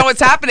just want to know what's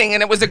happening,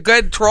 and it was a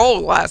good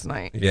troll last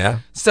night.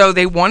 Yeah. So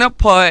they want to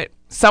put,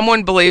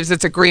 someone believes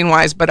it's a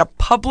Greenwise, but a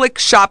public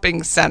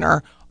shopping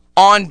center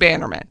on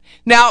Bannerman.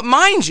 Now,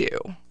 mind you,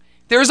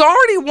 there's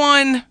already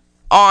one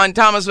on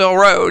Thomasville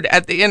Road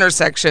at the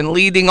intersection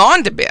leading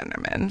on to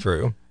Bannerman.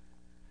 True.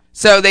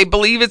 So they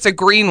believe it's a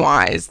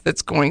Greenwise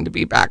that's going to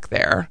be back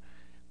there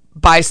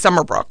by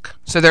Summerbrook.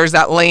 So there's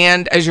that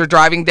land as you're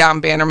driving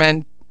down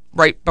Bannerman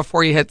right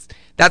before you hit.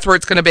 That's where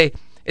it's going to be.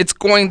 It's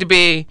going to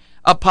be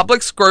a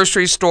Publix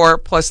grocery store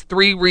plus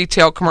 3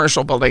 retail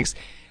commercial buildings.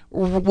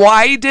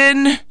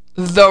 Widen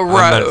the road.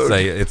 I'm going to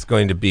say it's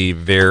going to be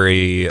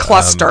very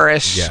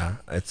clusterish. Yeah,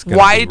 it's going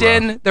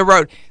widen to be the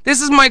road.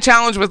 This is my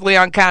challenge with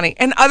Leon County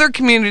and other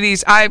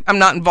communities. I'm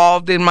not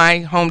involved in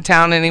my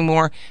hometown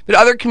anymore, but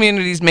other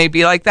communities may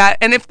be like that.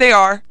 And if they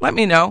are, let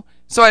me know.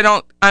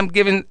 So I'm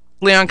giving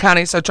Leon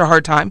County such a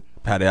hard time.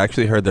 Pat, I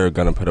actually heard they're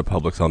going to put a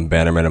Publix on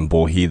Bannerman and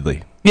Bull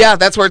Headley. Yeah,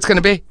 that's where it's going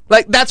to be.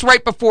 Like, that's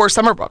right before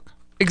Summerbrook.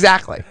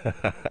 Exactly.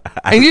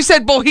 And you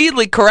said Bull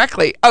Headley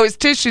correctly. Oh, it's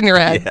Tish in your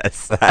head.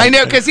 Yes. I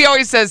know, because he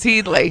always says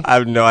Headley. I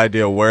have no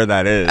idea where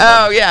that is.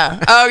 Oh,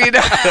 yeah. Oh, you know.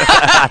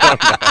 I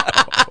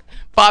don't know.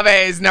 Bob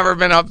A's never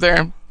been up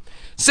there.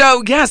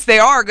 So, yes, they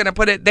are going to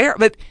put it there.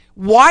 But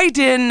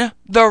widen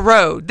the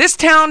road. This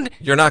town...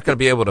 You're not going to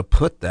be able to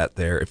put that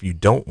there if you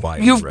don't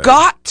widen the road. You've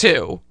got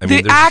to. I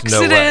mean, the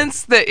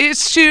accidents, the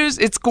issues,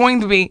 it's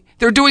going to be...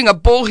 They're doing a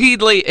Bull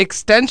Headley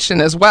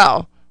extension as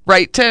well.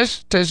 Right,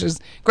 Tish?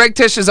 Greg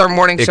Tish is our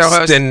morning show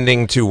host.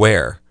 Extending to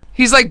where?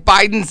 He's like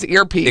Biden's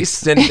earpiece.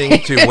 Extending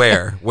to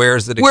where?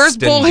 Where's it extending? Where's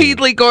Bull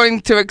Headley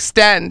going to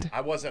extend? I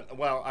wasn't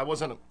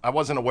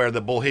aware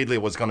that Bull Headley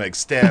was going to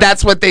extend.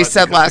 That's what they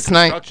said last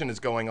night. Construction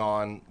is going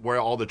on where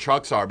all the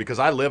trucks are because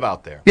I live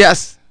out there.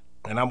 Yes.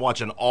 And I'm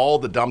watching all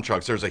the dump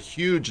trucks. There's a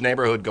huge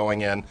neighborhood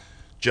going in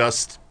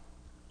just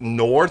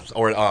north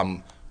or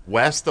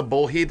west of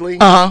Bull Headley.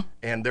 Uh-huh.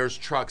 And there's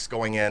trucks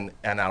going in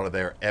and out of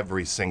there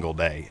every single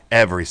day.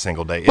 Every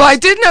single day. Well, I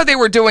did know they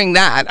were doing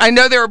that. I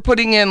know they were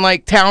putting in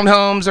like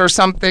townhomes or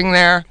something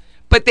there,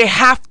 but they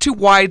have to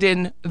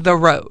widen the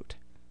road.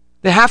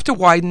 They have to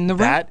widen the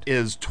road. That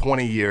is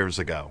 20 years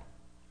ago.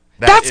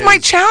 That's my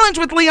challenge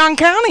with Leon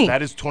County.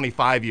 That is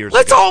 25 years ago.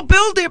 Let's all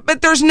build it,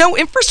 but there's no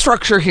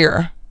infrastructure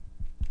here.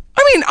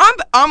 I mean,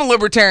 I'm a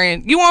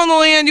libertarian. You own the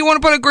land, you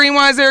want to put a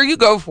Greenwise there, you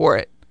go for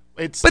it.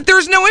 But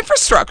there's no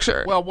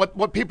infrastructure. Well,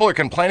 what people are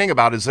complaining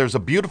about is there's a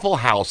beautiful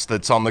house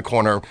that's on the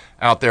corner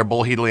out there,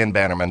 Bull Headley and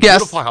Bannerman.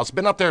 Yes. Beautiful house.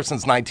 Been up there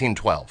since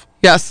 1912.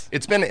 Yes.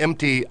 It's been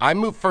empty. I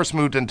first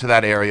moved into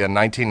that area in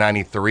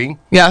 1993.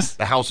 Yes.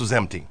 The house was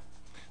empty.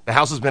 The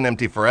house has been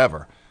empty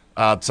forever.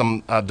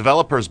 Some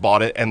developers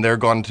bought it, and they're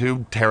going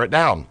to tear it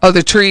down. Oh,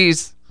 the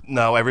trees.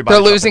 No, everybody's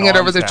they're losing it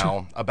over the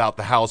now about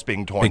the house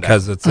being torn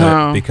because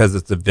down. Because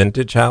it's a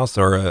vintage house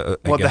or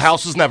the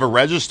house is never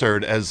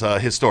registered as a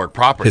historic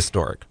property.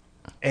 Historic.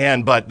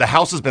 But the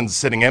house has been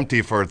sitting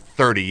empty for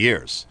 30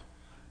 years.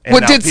 And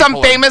Well, did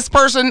some famous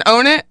person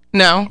own it?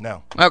 No.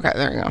 No. Okay,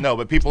 there you go. No,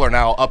 but people are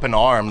now up in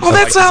arms. Oh,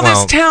 that's how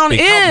this town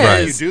How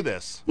do you is. do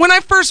this? When I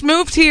first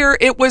moved here,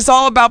 it was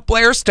all about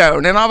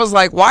Blairstone, and I was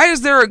like, "Why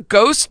is there a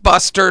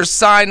Ghostbusters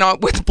sign on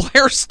with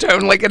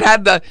Blairstone? Like it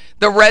had the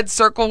red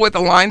circle with a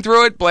line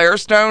through it,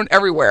 Blairstone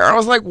everywhere." And I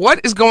was like,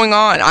 "What is going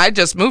on?" I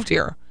just moved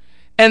here,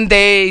 and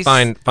they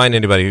find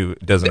anybody who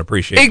doesn't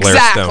appreciate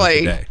exactly. Blairstone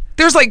today.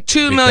 There's like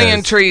 2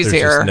 million trees there's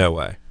here. There's just no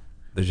way.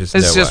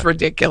 It's just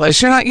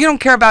ridiculous. You don't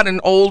care about an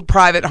old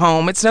private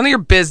home. It's none of your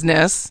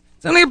business.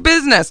 It's none of your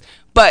business.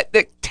 But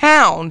the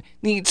town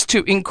needs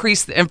to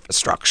increase the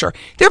infrastructure.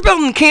 They're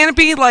building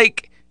Canopy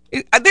like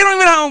they don't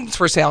even have homes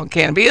for sale in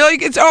Canopy.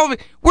 Like it's all.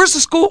 Where's the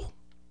school?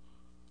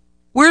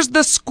 Where's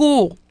the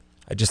school?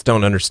 I just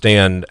don't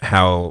understand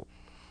how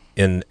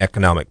in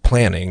economic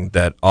planning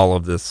that all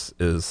of this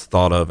is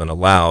thought of and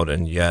allowed,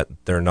 and yet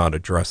they're not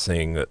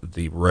addressing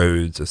the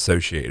roads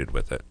associated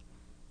with it.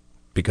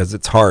 Because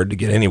it's hard to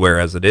get anywhere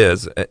as it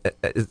is.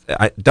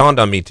 It dawned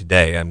on me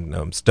today.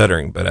 I'm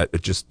stuttering, but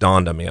it just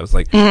dawned on me. I was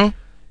like,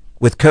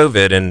 with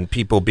COVID and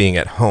people being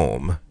at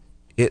home,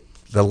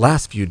 the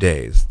last few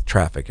days,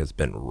 traffic has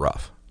been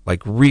rough,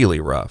 like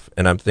really rough.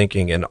 And I'm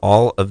thinking in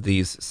all of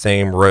these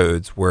same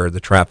roads where the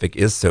traffic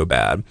is so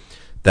bad,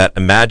 that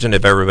imagine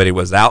if everybody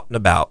was out and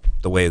about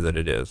the way that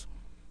it is.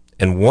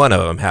 And one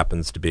of them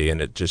happens to be,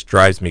 and it just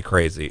drives me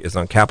crazy, is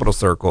on Capitol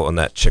Circle and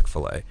that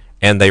Chick-fil-A.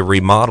 And they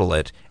remodel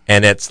it,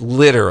 and it's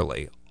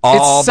literally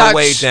all the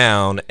way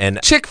down.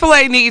 And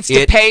Chick-fil-A needs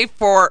to pay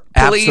for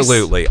police.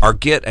 Absolutely, or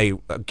get a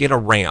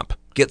ramp,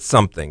 get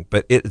something.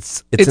 But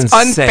it's insane.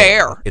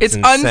 Unfair. It's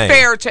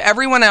unfair to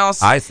everyone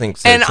else. I think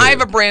so. And too. I have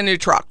a brand new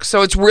truck,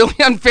 so it's really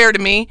unfair to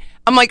me.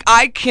 I'm like,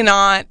 I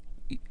cannot,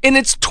 and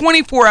it's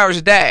 24 hours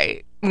a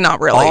day.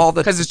 Not really,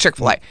 because it's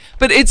Chick-fil-A.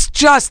 But it's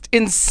just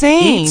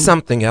insane. Eat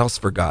something else,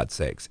 for God's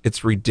sakes.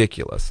 It's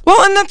ridiculous.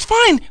 Well, and that's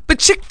fine. But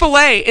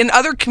Chick-fil-A, in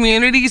other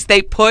communities,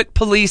 they put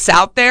police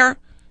out there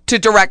to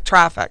direct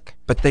traffic.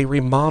 But they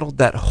remodeled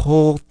that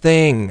whole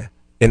thing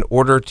in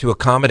order to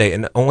accommodate,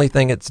 and the only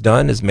thing it's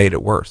done is made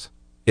it worse.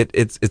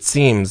 It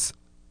seems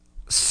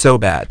so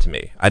bad to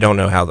me. I don't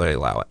know how they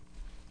allow it.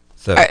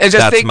 So I just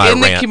that's think my in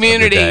the rant of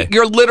community, day.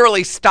 you're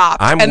literally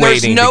stopped. I'm and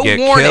there's waiting no to get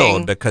warning.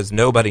 killed because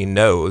nobody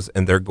knows,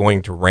 and they're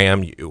going to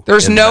ram you.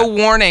 There's no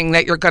warning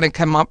that you're going to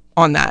come up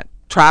on that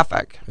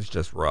traffic. It's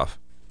just rough.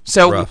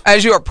 So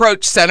as you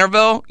approach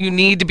Centerville, you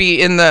need to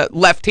be in the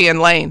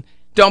left-hand lane.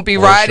 Don't be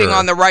riding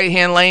on the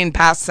right-hand lane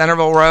past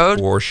Centerville Road.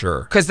 For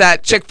sure. Because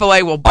that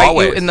Chick-fil-A will bite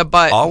you in the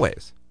butt.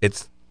 Always.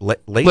 It's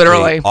lately,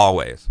 literally.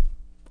 Always.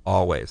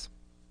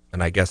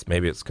 And I guess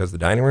maybe it's because the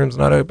dining room's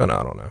not open.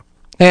 I don't know.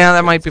 Yeah,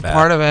 that might be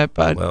part of it,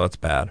 but well, it's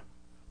bad.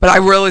 But I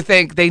really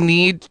think they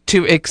need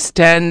to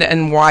extend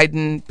and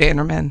widen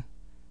Bannerman.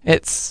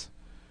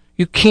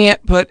 You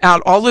can't put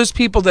out all those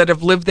people that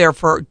have lived there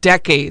for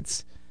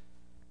decades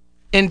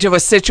into a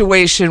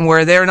situation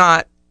where they're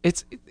not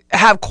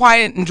have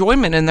quiet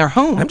enjoyment in their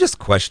home. I'm just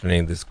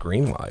questioning this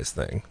Greenwise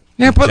thing.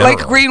 Yeah, but like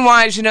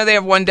Greenwise, they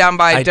have one down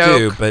by Doak. I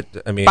do, but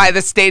I mean, by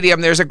the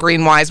stadium, there's a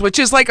Greenwise, which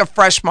is like a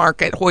fresh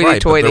market,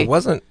 hoity-toity. Right, but there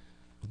wasn't.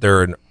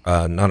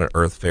 Not an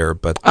Earth Fair,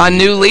 but a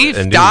New Leaf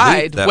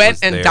died,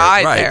 went and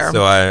died right. there.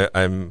 So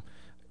I'm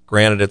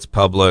granted it's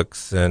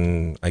Publix,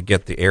 and I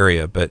get the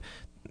area, but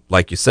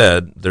like you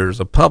said,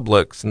 there's a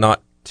Publix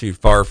not too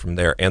far from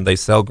there, and they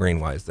sell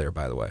Greenwise there,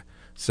 by the way.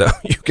 So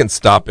you can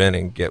stop in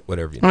and get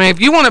whatever you need. I mean,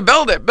 if you want to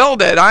build it,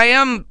 build it.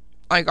 I'm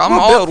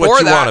all build for what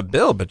you that. want to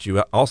build, but you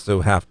also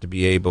have to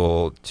be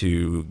able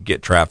to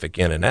get traffic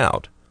in and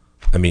out.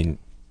 I mean,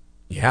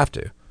 you have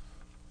to.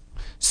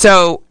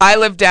 So I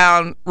live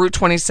down Route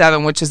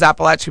 27, which is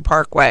Appalachia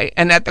Parkway,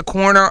 and at the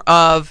corner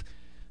of,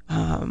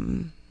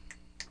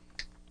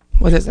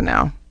 what is it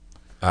now?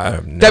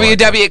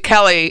 W.W.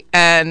 Kelly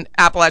and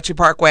Appalachia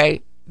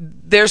Parkway.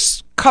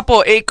 There's a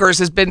couple acres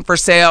has been for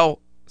sale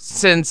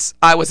since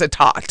I was a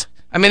tot.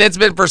 I mean, it's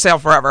been for sale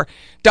forever.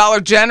 Dollar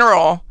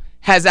General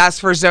has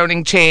asked for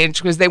zoning change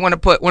because they want to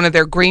put one of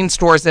their green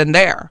stores in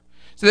there.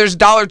 So there's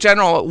Dollar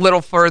General a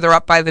little further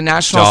up by the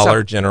National.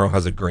 Dollar General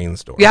has a green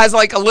store. It has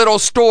like a little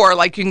store,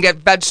 like you can get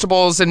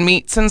vegetables and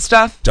meats and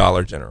stuff.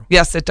 Dollar General.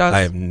 Yes, it does. I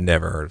have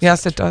never heard of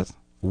Yes, it does.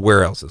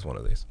 Where else is one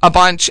of these? A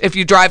bunch. If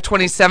you drive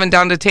 27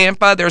 down to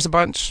Tampa, there's a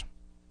bunch.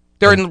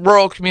 They're in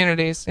rural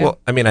communities. Yeah. Well,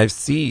 I mean, I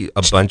see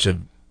a bunch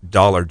of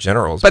Dollar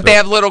Generals. But they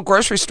have little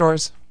grocery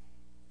stores.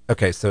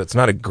 Okay, so it's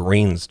not a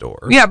green store.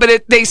 Yeah,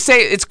 but they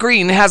say it's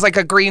green. It has like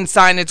a green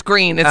sign. It's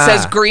green. It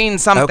says green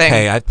something.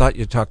 Okay, I thought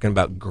you were talking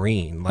about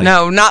green. Like,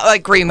 no, not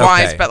like green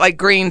wise, but like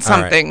green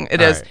something. Right.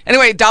 It is. Right.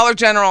 Anyway, Dollar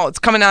General, it's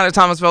coming out of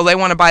Thomasville. They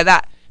want to buy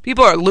that.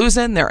 People are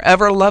losing their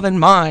ever-loving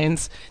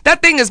minds.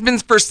 That thing has been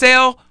for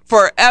sale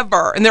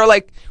forever. And they're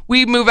like,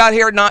 we move out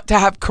here not to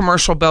have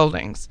commercial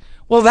buildings.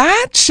 Well,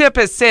 that ship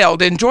has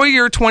sailed. Enjoy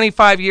your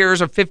 25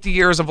 years or 50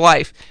 years of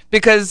life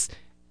because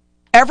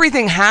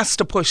everything has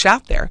to push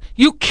out there.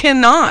 You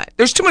cannot.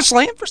 There's too much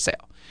land for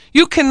sale.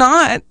 You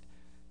cannot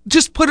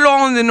just put it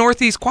all in the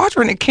northeast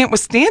quadrant. It can't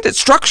withstand it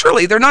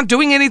structurally. They're not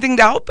doing anything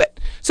to help it.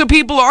 So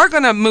people are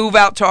going to move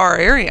out to our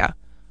area,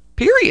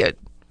 period.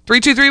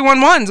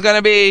 32311 is going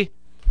to be...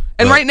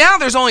 And right now,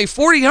 there's only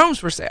 40 homes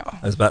for sale.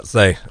 I was about to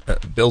say,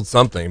 build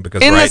something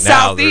because in right the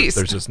now southeast,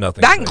 there's just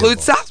nothing. That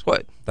includes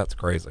Southwood. That's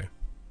crazy.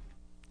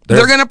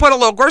 They're going to put a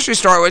little grocery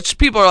store, which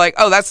people are like,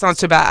 oh, that's not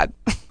so bad.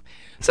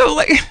 So,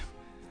 like,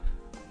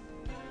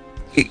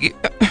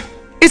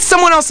 it's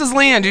someone else's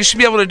land. You should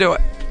be able to do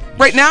it.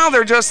 Right now,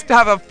 they're just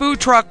have a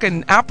food truck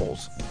and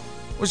apples,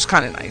 which is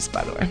kind of nice,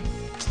 by the way.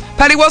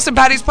 Patty Wilson,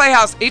 Patty's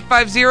Playhouse,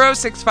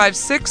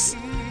 850-656-0009.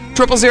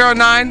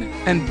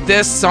 And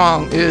this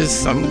song is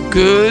some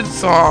good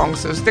song,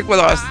 so stick with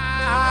us.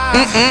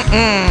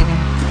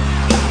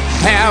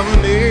 Have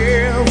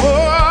never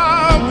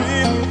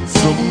been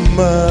so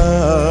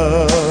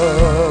much.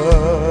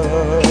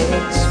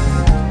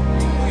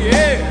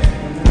 Yeah.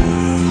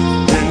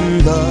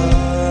 In love.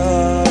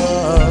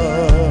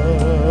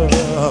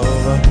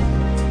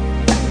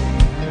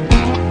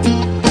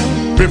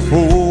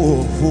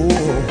 Oh, oh,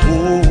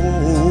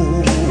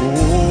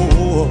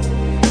 oh.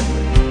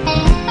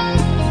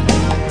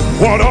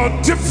 What a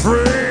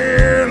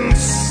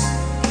difference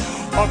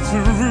a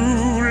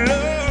true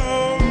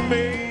love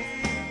makes.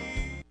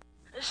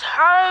 It's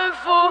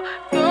hurtful,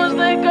 feels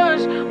like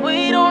us.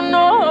 We don't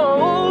know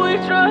who we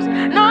trust,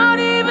 not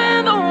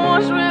even the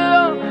ones we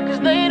love,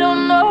 'cause they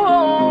don't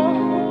know.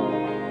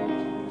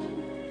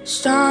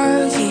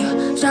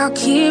 Stuck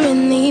here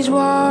in these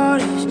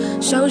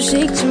waters, so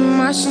sick to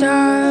my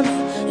stomach.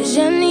 Is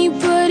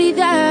anybody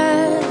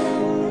there?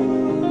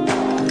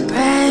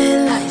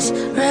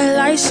 Red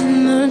lights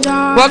in the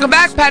dark. Welcome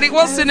back, Patty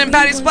Wilson and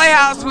Patty's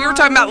Playhouse. We were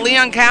talking about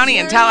Leon County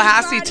and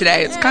Tallahassee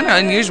today. It's kind of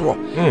unusual.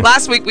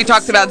 Last week we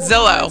talked about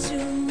Zillow.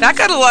 That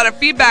got a lot of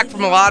feedback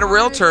from a lot of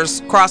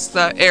realtors across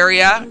the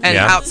area and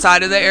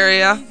outside of the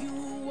area.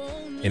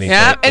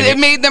 And it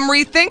made them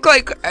rethink,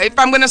 like, if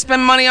I'm going to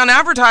spend money on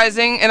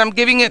advertising and I'm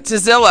giving it to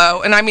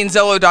Zillow, and I mean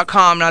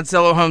Zillow.com, not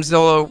Zillow Homes,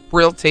 Zillow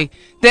Realty,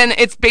 then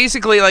it's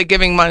basically like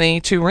giving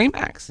money to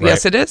RE/MAX. Right.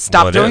 Yes, it is.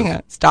 Stop doing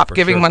it. Stop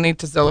giving money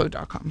to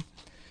Zillow.com.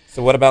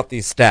 So what about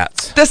these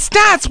stats? The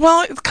stats,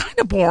 well, it's kind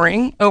of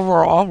boring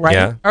overall, right?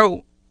 Yeah.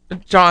 Oh,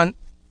 John.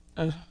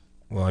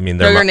 Well, I mean,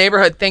 they're your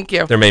neighborhood. Thank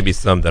you. There may be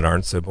some that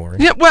aren't so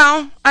boring. Yeah,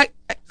 well,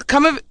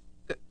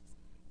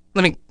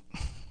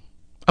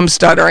 I'm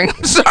stuttering.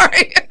 I'm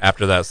sorry.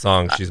 After that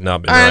song, she's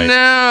not been I right.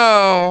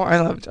 know. I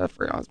love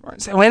Jeffrey Osborne.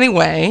 So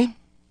anyway,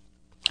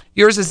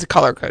 yours is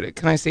color coded.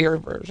 Can I see your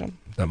version?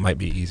 That might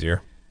be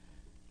easier.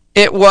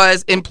 It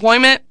was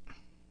employment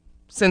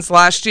since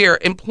last year.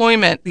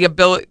 Employment, the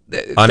ability,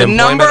 the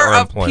number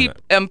of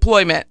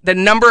employment, the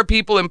number of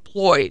people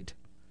employed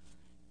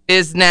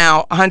is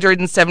now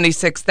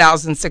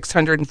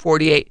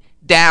 176,648,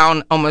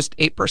 down almost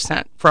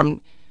 8%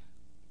 from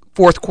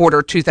fourth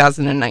quarter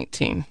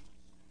 2019.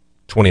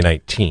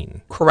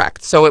 2019.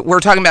 Correct. So we're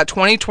talking about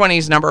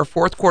 2020's number,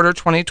 fourth quarter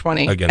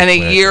 2020, and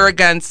a year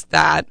against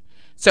that.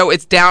 So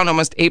it's down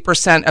almost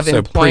 8% of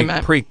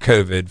employment.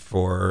 Pre-COVID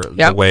for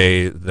the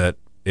way that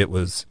it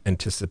was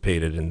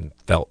anticipated and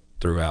felt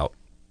throughout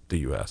the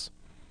U.S.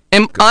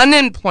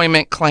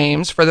 Unemployment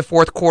claims for the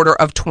fourth quarter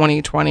of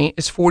 2020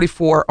 is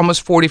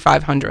almost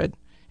 4,500.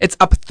 It's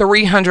up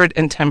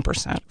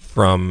 310%.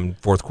 From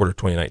fourth quarter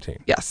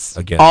 2019. Yes.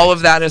 Again. All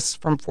of that is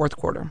from fourth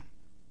quarter.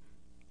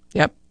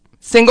 Yep.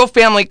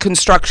 Single-family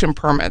construction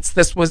permits,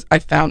 I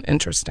found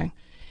interesting,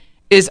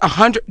 is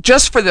 100,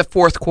 just for the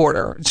fourth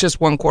quarter, it's just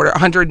one quarter,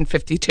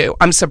 152.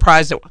 I'm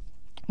surprised it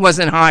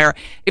wasn't higher.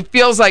 It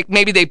feels like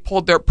maybe they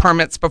pulled their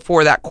permits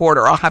before that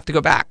quarter. I'll have to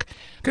go back.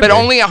 But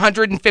only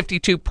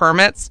 152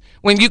 permits.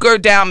 When you go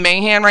down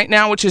Mahan right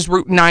now, which is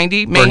Route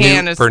 90,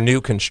 Mahan is... For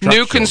new construction.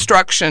 New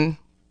construction.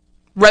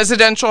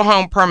 Residential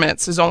home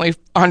permits is only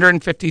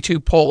 152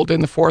 pulled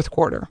in the fourth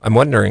quarter. I'm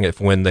wondering if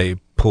when they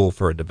pull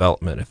for a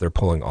development, if they're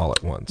pulling all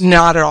at once.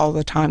 Not at all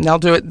the time. They'll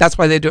do it. That's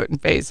why they do it in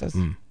phases.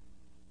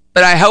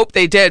 But I hope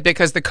they did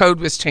because the code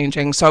was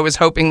changing. So I was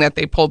hoping that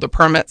they pulled the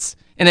permits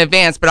in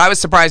advance. But I was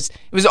surprised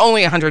it was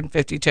only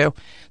 152.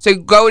 So you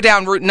go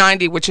down Route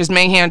 90, which is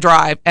Mahan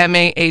Drive,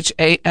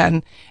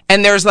 Mahan,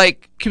 and there's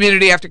like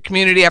community after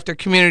community after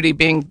community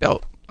being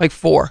built, like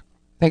 4. I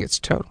think it's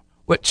total,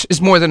 which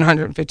is more than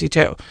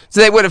 152.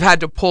 So they would have had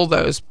to pull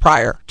those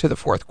prior to the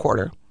fourth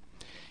quarter.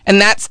 And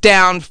that's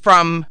down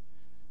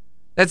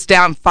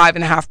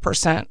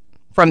 5.5%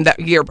 from that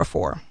year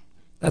before.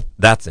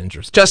 That's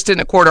interesting. Just in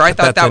a quarter. I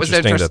thought that was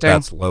interesting.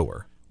 That's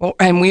lower. Well,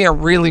 and we are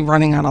really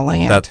running out of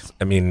land.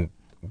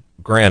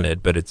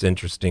 Granted, but it's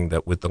interesting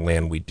that with the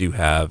land we do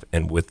have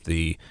and with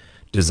the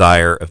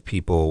desire of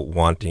people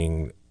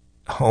wanting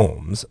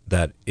homes,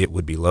 that it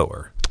would be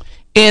lower.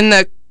 In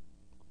the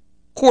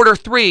quarter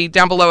 3,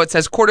 down below it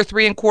says quarter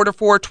 3 and quarter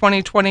 4,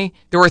 2020,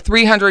 there were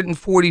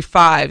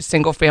 345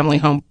 single-family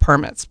home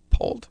permits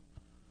pulled.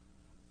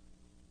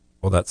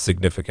 Well, that's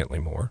significantly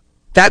more.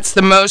 That's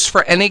the most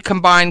for any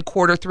combined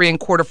quarter 3 and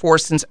quarter 4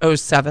 since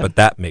 2007. But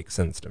that makes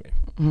sense to me.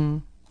 Mm-hmm.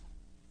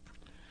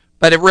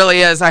 But it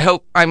really is.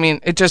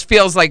 It just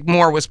feels like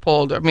more was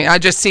pulled. I mean, I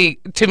just see,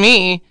 to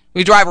me,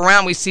 we drive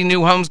around, we see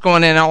new homes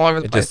going in all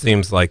over the place. It just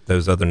seems like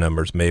those other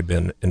numbers may have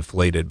been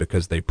inflated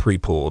because they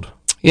pre-pulled.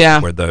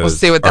 Yeah, where those we'll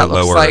see what that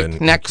looks like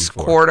next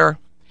Q4. quarter.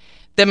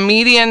 The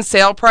median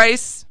sale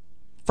price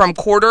from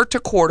quarter to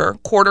quarter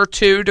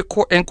 2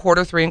 and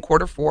quarter 3 and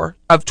quarter 4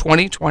 of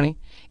 2020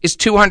 is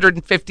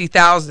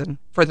 $250,000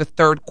 for the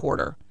third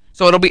quarter.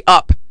 So it'll be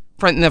up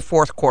from the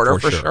fourth quarter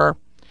for sure.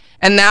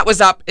 And that was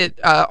up at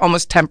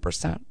almost 10%.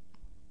 So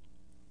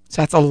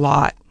that's a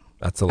lot.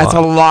 That's a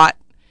lot.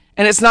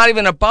 And it's not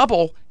even a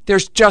bubble.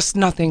 There's just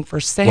nothing for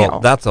sale. Well,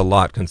 that's a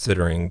lot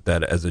considering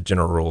that as a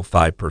general rule,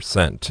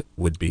 5%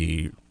 would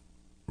be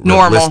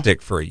normal,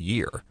 realistic for a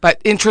year.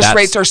 But interest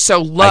rates are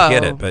so low. I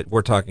get it, but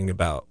we're talking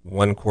about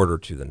one quarter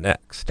to the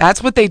next.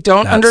 That's what they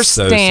don't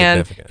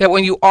understand, so that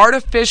when you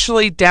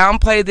artificially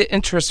downplay the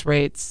interest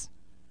rates,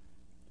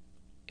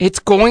 it's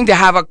going to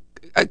have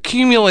a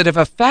cumulative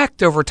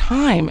effect over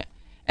time.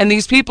 And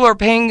these people are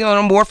paying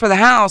more for the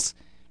house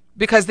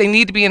because they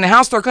need to be in the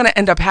house. They're going to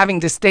end up having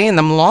to stay in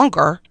them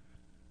longer.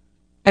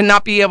 and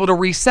not be able to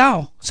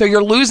resell. So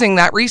you're losing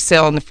that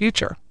resale in the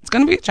future. It's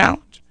going to be a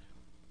challenge.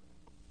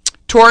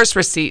 Tourist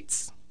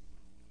receipts.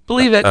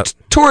 Believe it.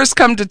 Tourists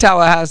come to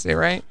Tallahassee,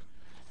 right?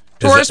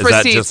 Tourist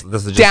receipts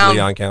this is just down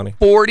Leon County?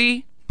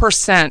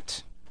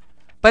 40%.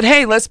 But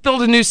hey, let's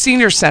build a new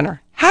senior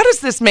center. How does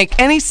this make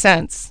any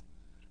sense?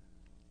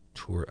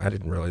 I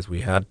didn't realize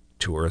we had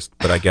tourists,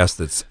 but I guess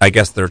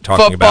they're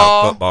talking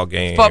about football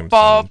games.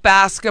 Football,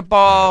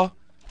 basketball,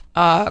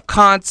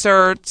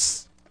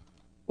 concerts.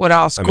 What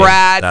else? I mean,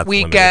 Grad that's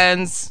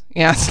weekends. Limited.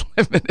 Yeah, it's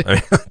limited. I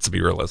mean, let's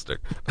be realistic.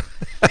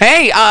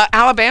 Hey,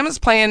 Alabama's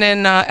playing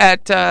in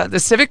at the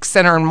Civic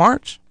Center in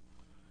March.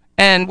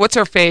 And what's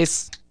her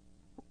face?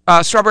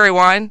 Strawberry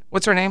Wine.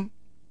 What's her name?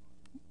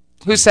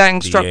 Who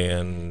sang?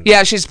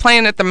 Yeah, she's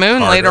playing at the Moon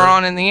Carter? later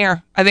on in the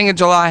year. I think in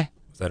July.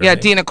 Is that her Yeah,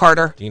 name? Dina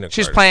Carter.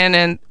 She's Carter. playing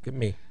in. Look at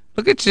me.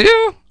 Look at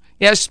you.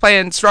 Yeah, she's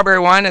playing Strawberry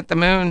Wine at the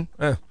Moon.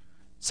 Eh.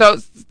 So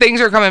things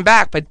are coming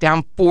back, but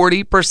down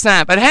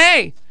 40%. But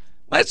hey,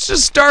 let's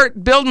just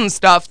start building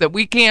stuff that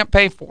we can't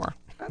pay for.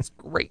 That's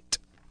great.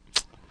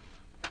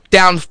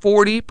 Down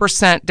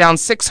 40%, down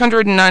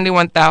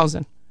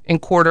 691,000 in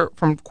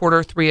from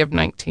quarter 3 of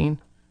 19.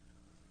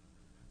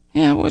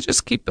 Yeah, we'll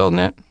just keep building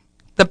it.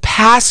 The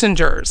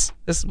passengers,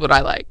 this is what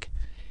I like.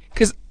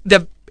 Because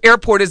the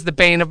airport is the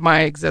bane of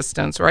my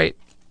existence, right?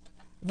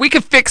 We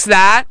could fix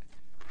that.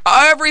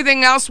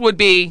 Everything else would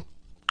be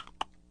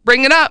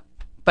bring it up.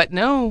 But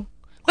no,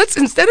 let's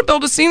instead of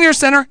build a senior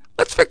center,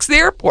 let's fix the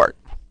airport.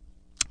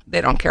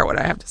 They don't care what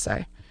I have to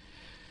say.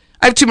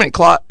 I have too many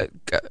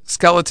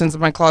skeletons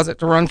in my closet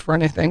to run for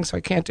anything, so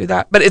I can't do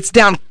that. But it's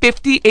down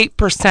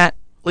 58%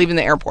 leaving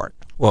the airport.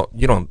 Well,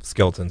 you don't have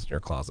skeletons in your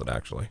closet,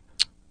 actually.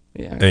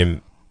 Yeah. I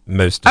mean,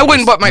 I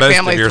wouldn't put my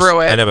family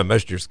through it. I know, but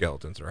most of your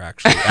skeletons are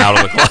actually out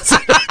of the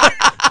closet.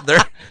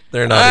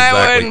 they're not exactly.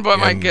 I wouldn't put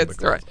my kids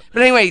through it.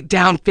 But anyway,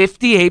 down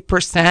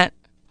 58%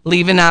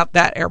 leaving out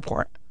that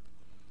airport.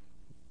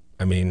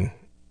 I mean,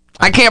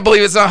 I can't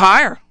believe it's not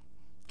higher.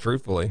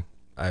 Truthfully,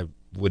 I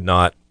would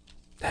not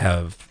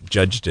have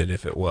judged it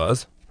if it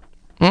was.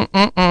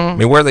 I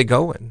mean, where are they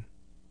going?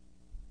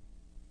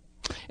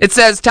 It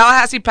says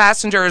Tallahassee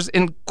passengers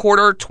in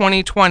quarter 4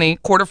 2020,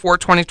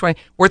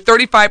 were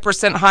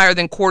 35% higher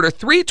than quarter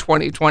 3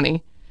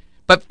 2020,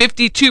 but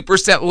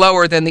 52%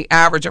 lower than the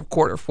average of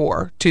quarter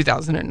 4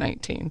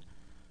 2019.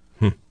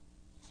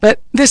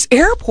 But this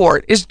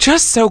airport is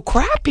just so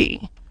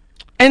crappy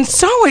and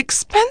so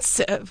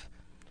expensive.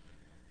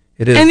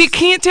 It is. And you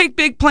can't take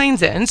big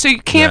planes in, so you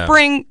can't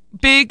bring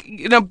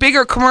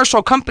bigger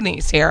commercial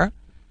companies here.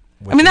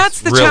 I mean,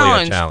 that's the really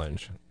challenge. A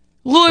challenge.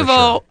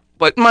 Louisville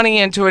put money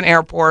into an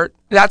airport.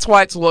 That's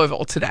why it's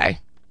Louisville today.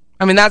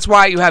 I mean, that's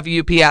why you have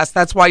UPS.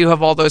 That's why you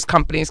have all those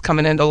companies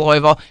coming into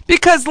Louisville.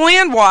 Because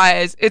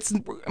land-wise,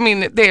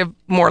 they have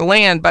more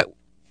land, but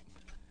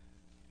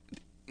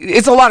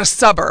it's a lot of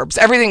suburbs.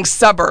 Everything's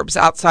suburbs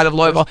outside of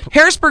Louisville.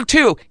 Harrisburg,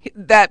 too.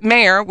 That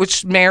mayor,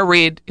 Mayor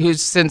Reed,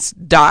 who's since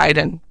died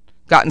and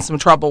got in some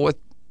trouble with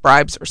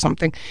bribes or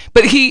something,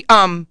 but he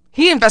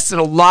invested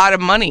a lot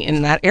of money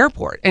in that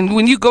airport. And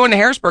when you go into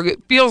Harrisburg,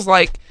 it feels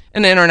like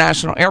an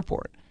international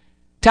airport.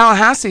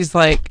 Tallahassee's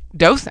like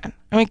Dothan.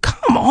 I mean,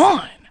 come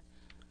on.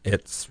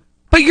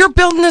 But you're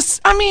building this.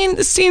 I mean,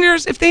 the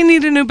seniors, if they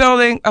need a new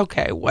building,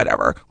 okay,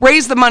 whatever.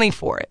 Raise the money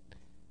for it.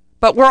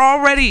 But we're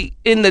already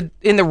in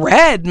the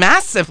red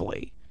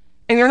massively.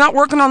 And you're not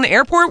working on the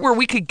airport where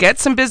we could get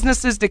some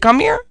businesses to come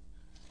here?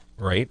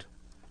 Right.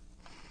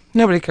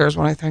 Nobody cares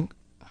what I think.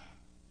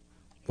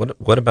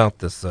 What about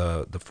this?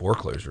 The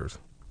foreclosures.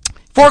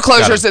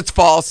 Foreclosures, it's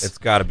false. It's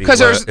got to be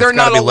because they're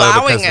not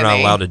allowing they're not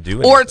allowed to do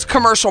anything. Or it's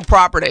commercial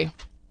property.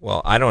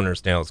 Well, I don't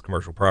understand how it's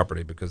commercial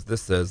property because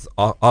this says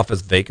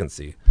office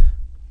vacancy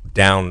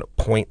down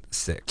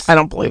 0.6. I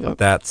don't believe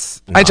it.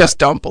 I just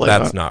don't believe it.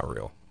 That's not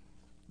real.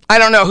 I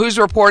don't know who's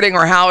reporting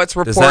or how it's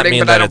reporting,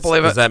 but I don't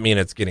believe it. Does that mean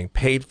it's getting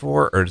paid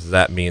for, or does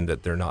that mean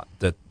that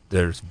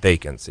there's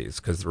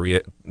vacancies? Because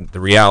the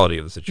reality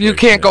of the situation, you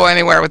can't go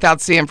anywhere without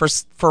seeing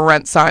for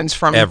rent signs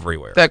from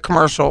everywhere the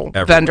commercial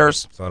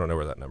vendors. So I don't know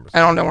where that number is. I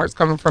don't know where it's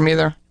coming from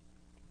either.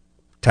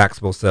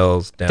 Taxable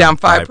sales down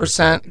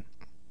 5%.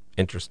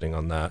 Interesting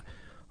on that.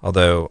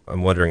 Although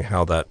I'm wondering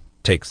how that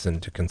takes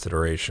into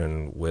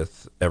consideration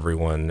with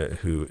everyone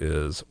who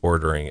is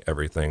ordering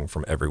everything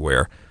from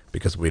everywhere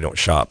because we don't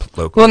shop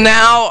locally.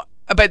 Well,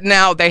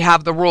 now they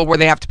have the rule where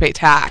they have to pay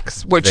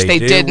tax, which they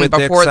didn't with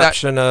before the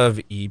exception of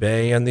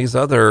eBay and these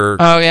other.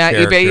 Oh yeah,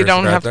 eBay you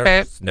don't have to pay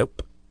it?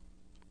 Nope,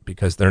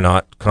 because they're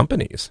not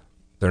companies.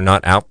 They're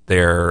not out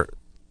there.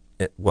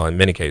 Well, in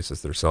many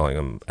cases they're selling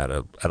them at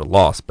a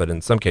loss, but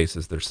in some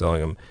cases they're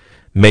selling them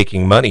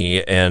making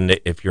money, and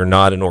if you're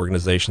not an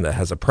organization that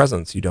has a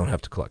presence, you don't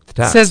have to collect the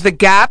tax. Says the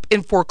gap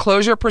in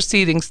foreclosure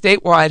proceedings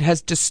statewide has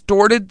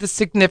distorted the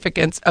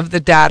significance of the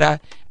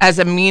data as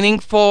a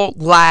meaningful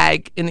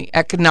lag in the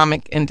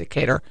economic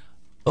indicator.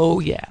 Oh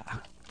yeah.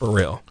 For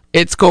real.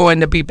 It's going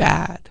to be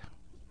bad.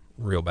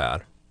 Real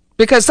bad.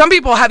 Because some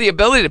people have the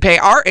ability to pay.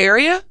 Our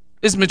area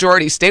is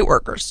majority state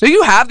workers. So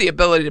you have the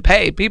ability to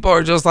pay. People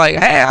are just like,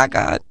 hey, I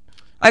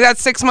I got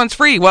 6 months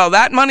free. Well,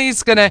 that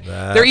money's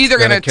they're either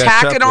going to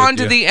tack it on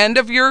to the end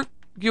of your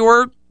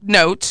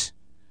note.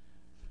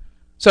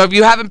 So if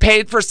you haven't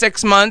paid for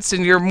 6 months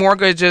and your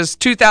mortgage is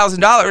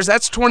 $2,000,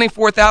 that's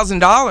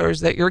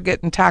 $24,000 that you're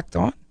getting tacked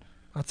on.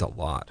 That's a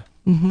lot.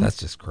 Mm-hmm. That's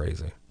just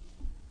crazy.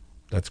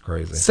 That's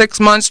crazy. 6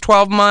 months,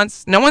 12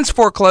 months. No one's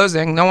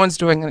foreclosing. No one's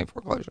doing any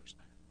foreclosures.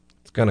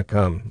 It's going to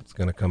come. It's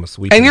going to come a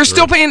sweep. And you're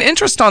still paying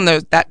interest on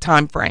that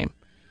time frame.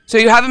 So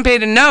you haven't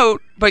paid a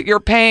note, but you're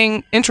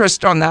paying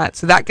interest on that.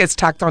 So that gets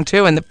tacked on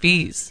too, and the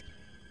fees.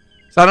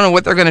 So I don't know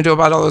what they're going to do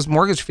about all those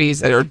mortgage fees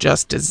that are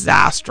just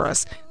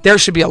disastrous. There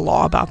should be a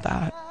law about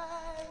that.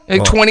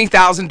 Like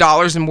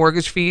 $20,000 in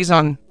mortgage fees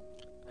on.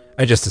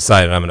 I just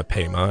decided I'm going to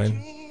pay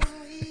mine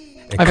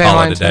and I pay call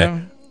mine it a day.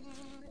 too.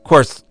 Of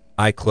course,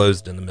 I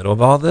closed in the middle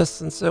of all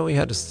this, and so we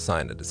had to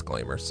sign a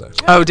disclaimer. So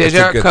oh, did you?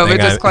 COVID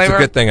disclaimer?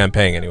 It's a good thing I'm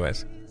paying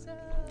anyways.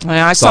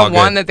 Yeah, I saw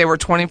one that they were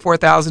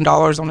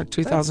 $24,000 on a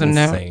 2000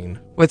 note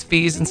with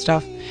fees and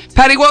stuff.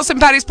 Patty Wilson,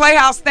 Patty's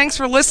Playhouse. Thanks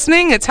for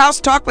listening. It's House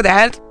Talk with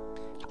a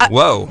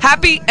Whoa.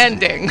 happy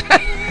ending.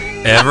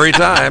 Every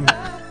time.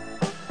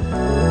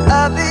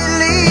 I